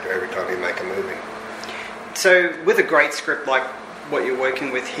as a director every time you make a movie. So with a great script like what you're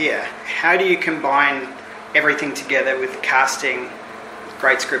working with here, how do you combine everything together with casting,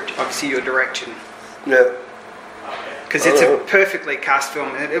 great script, obviously your direction? Yeah. Because it's a perfectly cast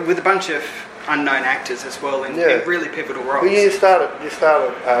film with a bunch of unknown actors as well in really pivotal roles. Well, you start at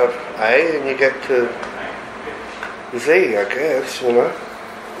A and you get to Z, I guess, you know.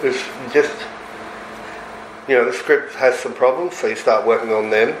 It's just, you know, the script has some problems, so you start working on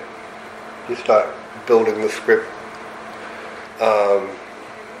them. You start building the script,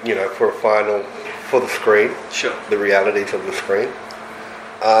 you know, for the screen. Sure. The realities of the screen.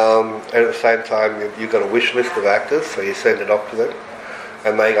 And at the same time, you've got a wish list of actors, so you send it off to them.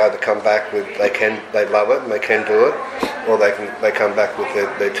 And they either come back with they love it and they can do it, or they come back with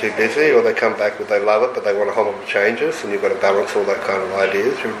they're too busy, or they come back with they love it but they want a whole lot of changes, and you've got to balance all that kind of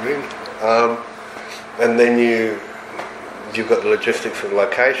ideas. You know what I mean? And then you've got the logistics of the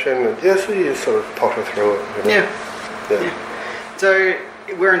location, and so you sort of potter through it. You know? Yeah. So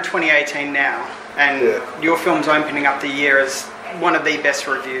we're in 2018 now, and your film's opening up the year as one of the best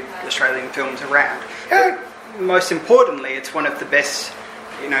reviewed Australian films around. Yeah. But most importantly, it's one of the best,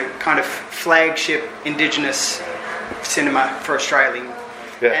 you know, kind of flagship Indigenous cinema for Australian.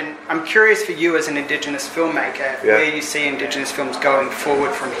 Yeah. And I'm curious for you as an Indigenous filmmaker, where you see Indigenous films going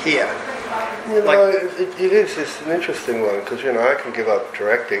forward from here. You know, it's an interesting one, because, you know, I can give up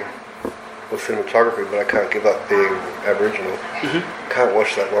directing or cinematography, but I can't give up being Aboriginal. Mm-hmm. Can't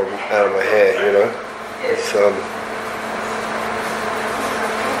wash that one out of my hair, you know. It's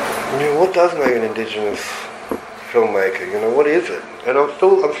you know, what does make an Indigenous filmmaker? You know, what is it? And I'm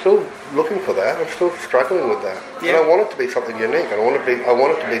still looking for that. I'm still struggling with that. Yeah. And I want it to be something unique. I want it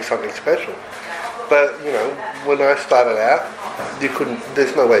to be something special. But, you know, when I started out,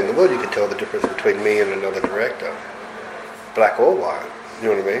 there's no way in the world you could tell the difference between me and another director, black or white. You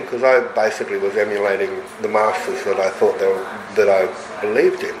know what I mean? Because I basically was emulating the masters that I thought that I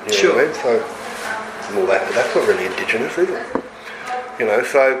believed in. You know what I mean? So, well, that's not really Indigenous, is it? You know,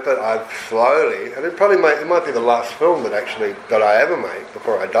 so, but I've slowly, and it might be the last film that I ever make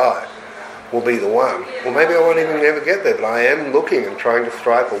before I die, will be the one. Or maybe I won't even ever get there, but I am looking and trying to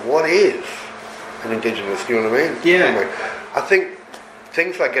strive for what is an Indigenous, you know what I mean? Yeah. I think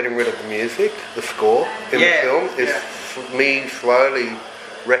things like getting rid of the music, the score in the film, is me slowly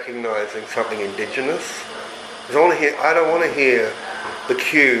recognising something Indigenous. Because I don't want to hear the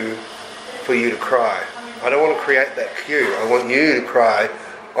cue for you to cry. I don't want to create that cue. I want you to cry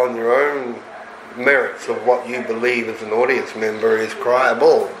on your own merits of what you believe as an audience member is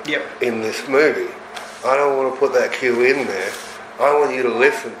cryable in this movie. I don't want to put that cue in there. I want you to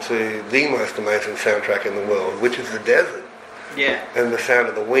listen to the most amazing soundtrack in the world, which is the desert. Yeah. And the sound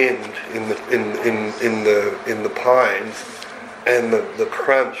of the wind in the pines, and the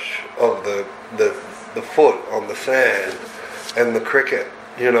crunch of the foot on the sand, and the cricket.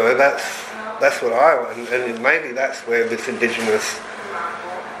 You know, that's what I want, and maybe that's where this Indigenous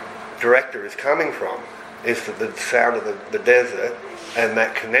director is coming from, is that the sound of the desert and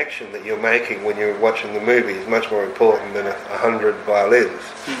that connection that you're making when you're watching the movie is much more important than 100 violins.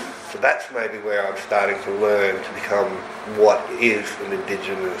 So that's maybe where I'm starting to learn to become what is an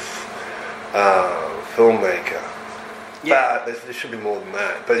Indigenous filmmaker. Yeah. But there should be more than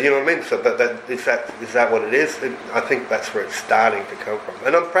that. But you know what I mean? So, but is that what it is? I think that's where it's starting to come from.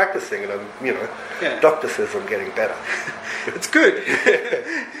 And I'm practicing, and doctor says I'm getting better. It's good.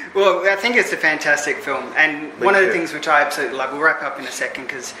 Well, I think it's a fantastic film. And one of the things which I absolutely love, we'll wrap up in a second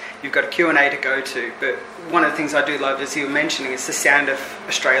because you've got a Q&A to go to, but one of the things I do love, as you were mentioning, is the sound of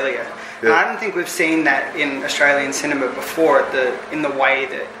Australia. Yeah. And I don't think we've seen that in Australian cinema before in the way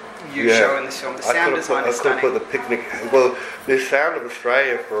that you show in this film. The sound design is stunning. I could have put the picnic... Well, the sound of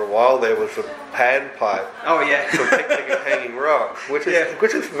Australia for a while there was a pan pipe. Oh, yeah. From Picnic at Hanging Rock, which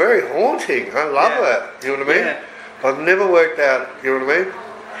is very haunting. I love it. You know what I mean? Yeah. I've never worked out, you know what I mean?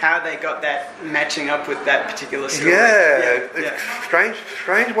 How they got that matching up with that particular story. It's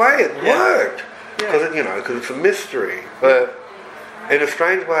strange way it worked. Because it's a mystery. But in a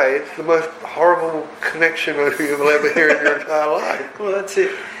strange way, it's the most horrible connection you will ever hear in your entire life. Well, that's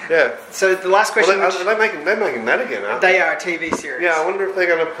it. Yeah. So the last question. Well, they're making that again, aren't they? They are a TV series. Yeah, I wonder if they're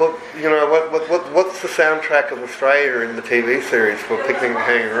going to put, what's the soundtrack of Australia in the TV series for Picnic at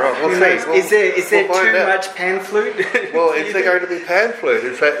Hanging Rock? We'll see. Is there too much pan flute? Well, is there going to be pan flute?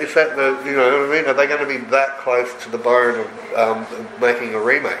 Is that the, you know what I mean? Are they going to be that close to the bone of making a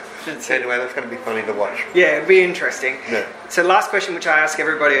remake? Anyway, that's going to be funny to watch. Yeah, it'll be interesting. Yeah. So last question, which I ask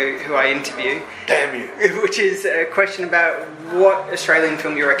everybody who I interview. Damn you. Which is a question about what Australian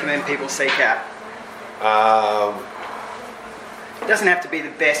film you recommend people seek out. It doesn't have to be the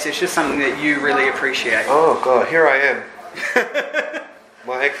best, it's just something that you really appreciate. Oh, God, here I am.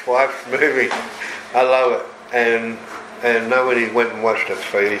 My ex-wife's movie. I love it. And nobody went and watched it,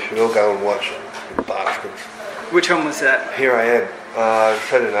 so you should all go and watch it, you bastards. Which one was that? Here I Am.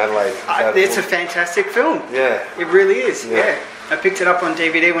 Set in Adelaide. It's a fantastic film. Yeah. It really is, yeah. I picked it up on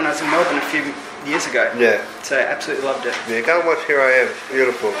DVD when I was in Melbourne a few years ago. Yeah. So I absolutely loved it. Yeah, go and watch Here I Am. It's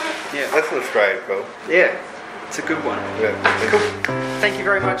beautiful. Yeah. That's an Australian film. Yeah. It's a good one. Yeah. Cool. Thank you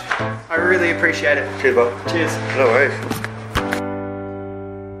very much. I really appreciate it. Cheers, Bob. Cheers. No worries.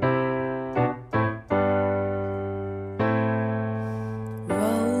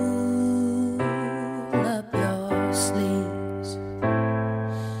 Roll up your sleeves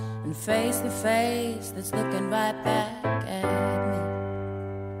and face the face that's looking right back at me.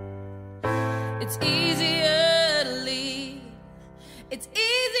 It's easier to leave. It's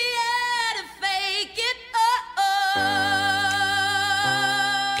easier to fake it.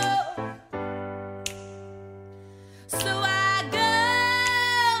 So I go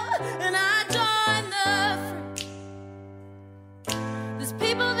and I join the fray. There's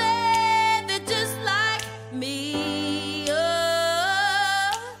people there that just like me.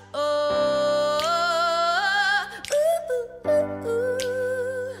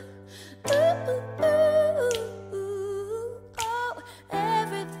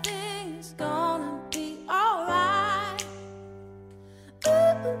 Everything's gonna be alright.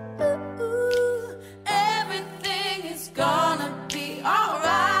 Everything is gonna be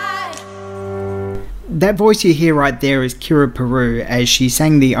alright. That voice you hear right there is Kira Puru as she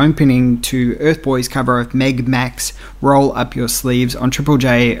sang the opening to Earth Boy's cover of Meg Mac's Roll Up Your Sleeves on Triple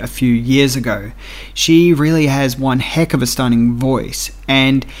J a few years ago. She really has one heck of a stunning voice,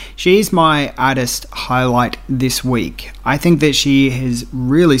 and she's my artist highlight this week. I think that she is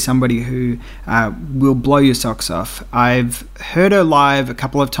really somebody who will blow your socks off. I've heard her live a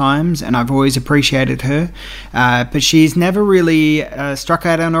couple of times and I've always appreciated her, but she's never really struck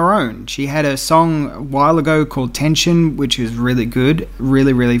out on her own. She had a song a while ago called Tension, which is really good,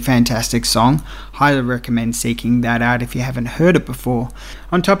 really fantastic song. Highly recommend seeking that out if you haven't heard it before.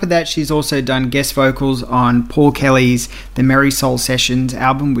 On top of that, she's also done guest vocals on Paul Kelly's The Merry Soul Sessions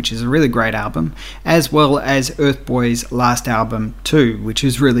album, which is a really great album, as well as Earth Boy's last album too, which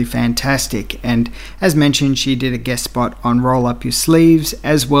is really fantastic. And as mentioned, she did a guest spot on Roll Up Your Sleeves,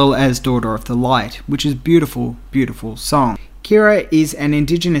 as well as Daughter of the Light, which is beautiful song. Kira is an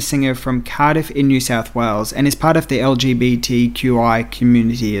Indigenous singer from Cardiff in New South Wales and is part of the LGBTQI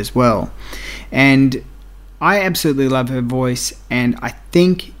community as well. And I absolutely love her voice, and I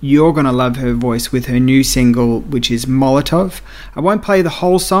think you're going to love her voice with her new single, which is Molotov. I won't play the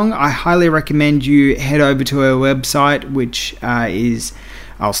whole song. I highly recommend you head over to her website, which is...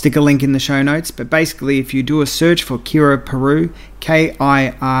 I'll stick a link in the show notes, but basically if you do a search for Kira Puru,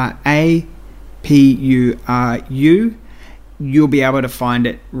 Kirapuru, you'll be able to find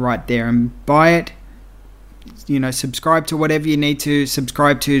it right there and buy it. You know, subscribe to whatever you need to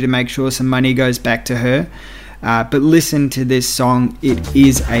subscribe to make sure some money goes back to her. But listen to this song. It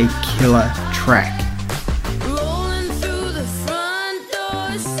is a killer track. Rolling through the front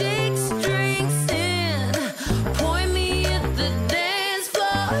door, 6 drinks in. Point me at the dance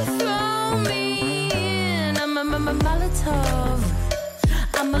floor, throw me in. I'm a Molotov.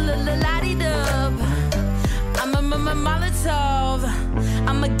 I'm a la-di-dub. I'm a Molotov.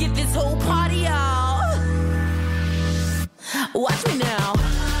 I'ma get this whole party out. Watch me now.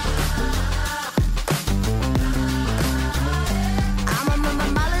 I'm a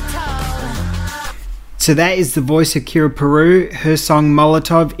Molotov. So that is the voice of Kira Puru. Her song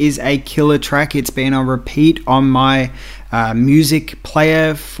Molotov is a killer track. It's been on repeat on my music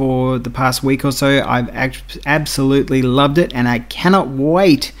player for the past week or so. I've absolutely loved it, and I cannot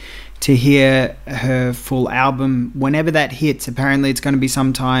wait to hear her full album whenever that hits. Apparently it's going to be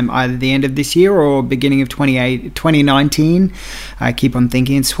sometime either the end of this year or beginning of 2019. I keep on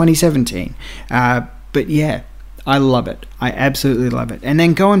thinking it's 2017. But yeah, I love it. I absolutely love it. And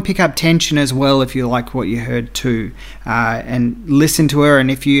then go and pick up Tension as well if you like what you heard too. And listen to her. And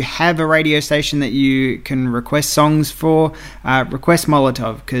if you have a radio station that you can request songs for, request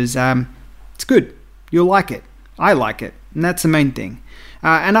Molotov, because it's good. You'll like it. I like it. And that's the main thing.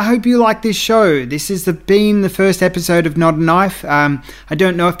 And I hope you like this show. This has been the first episode of Not a Knife. I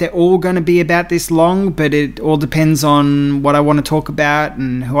don't know if they're all going to be about this long, but it all depends on what I want to talk about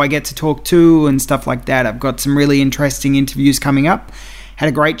and who I get to talk to and stuff like that. I've got some really interesting interviews coming up. Had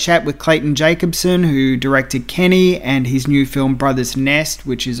a great chat with Clayton Jacobson, who directed Kenny and his new film Brother's Nest,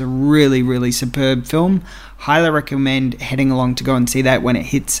 which is a really superb film. Highly recommend heading along to go and see that when it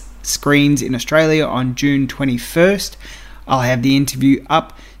hits screens in Australia on June 21st. I'll have the interview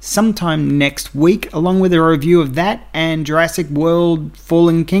up sometime next week, along with a review of that and Jurassic World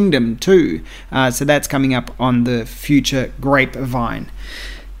Fallen Kingdom too. So that's coming up on the future Grapevine.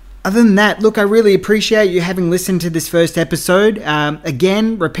 Other than that, look, I really appreciate you having listened to this first episode.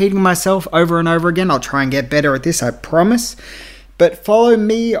 Again, repeating myself over and over again. I'll try and get better at this, I promise. But follow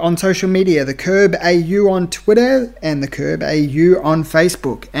me on social media, The Curb AU on Twitter and The Curb AU on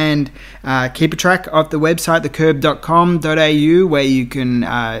Facebook. And keep a track of the website, thecurb.com.au, where you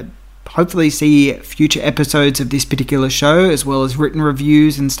can hopefully see future episodes of this particular show, as well as written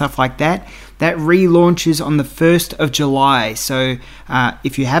reviews and stuff like that. That relaunches on the 1st of July. So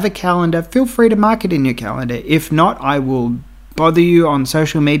if you have a calendar, feel free to mark it in your calendar. If not, I will bother you on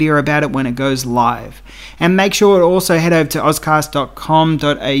social media about it when it goes live. And make sure to also head over to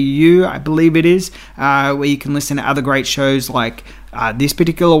ozcast.com.au, I believe it is, where you can listen to other great shows like this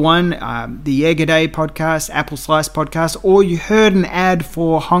particular one, the Egg Day podcast, Apple Slice podcast, or you heard an ad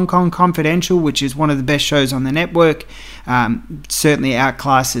for Hong Kong Confidential, which is one of the best shows on the network, certainly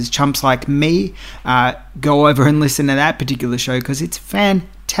outclasses chumps like me. Go over and listen to that particular show because it's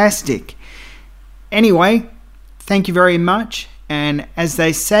fantastic. Anyway, thank you very much, and as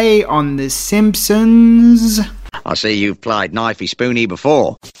they say on The Simpsons... I see you've played Knifey Spoony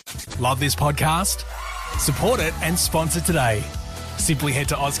before. Love this podcast? Support it and sponsor today. Simply head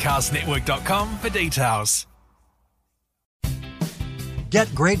to ozcastnetwork.com for details.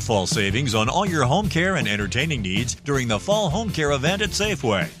 Get great fall savings on all your home care and entertaining needs during the Fall Home Care event at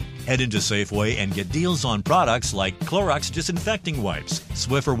Safeway. Head into Safeway and get deals on products like Clorox Disinfecting Wipes,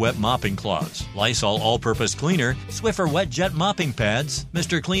 Swiffer Wet Mopping Cloths, Lysol All-Purpose Cleaner, Swiffer Wet Jet Mopping Pads,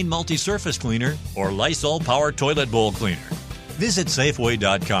 Mr. Clean Multi-Surface Cleaner, or Lysol Power Toilet Bowl Cleaner. Visit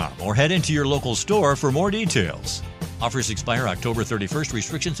Safeway.com or head into your local store for more details. Offers expire October 31st.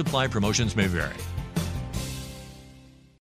 Restrictions apply. Promotions may vary.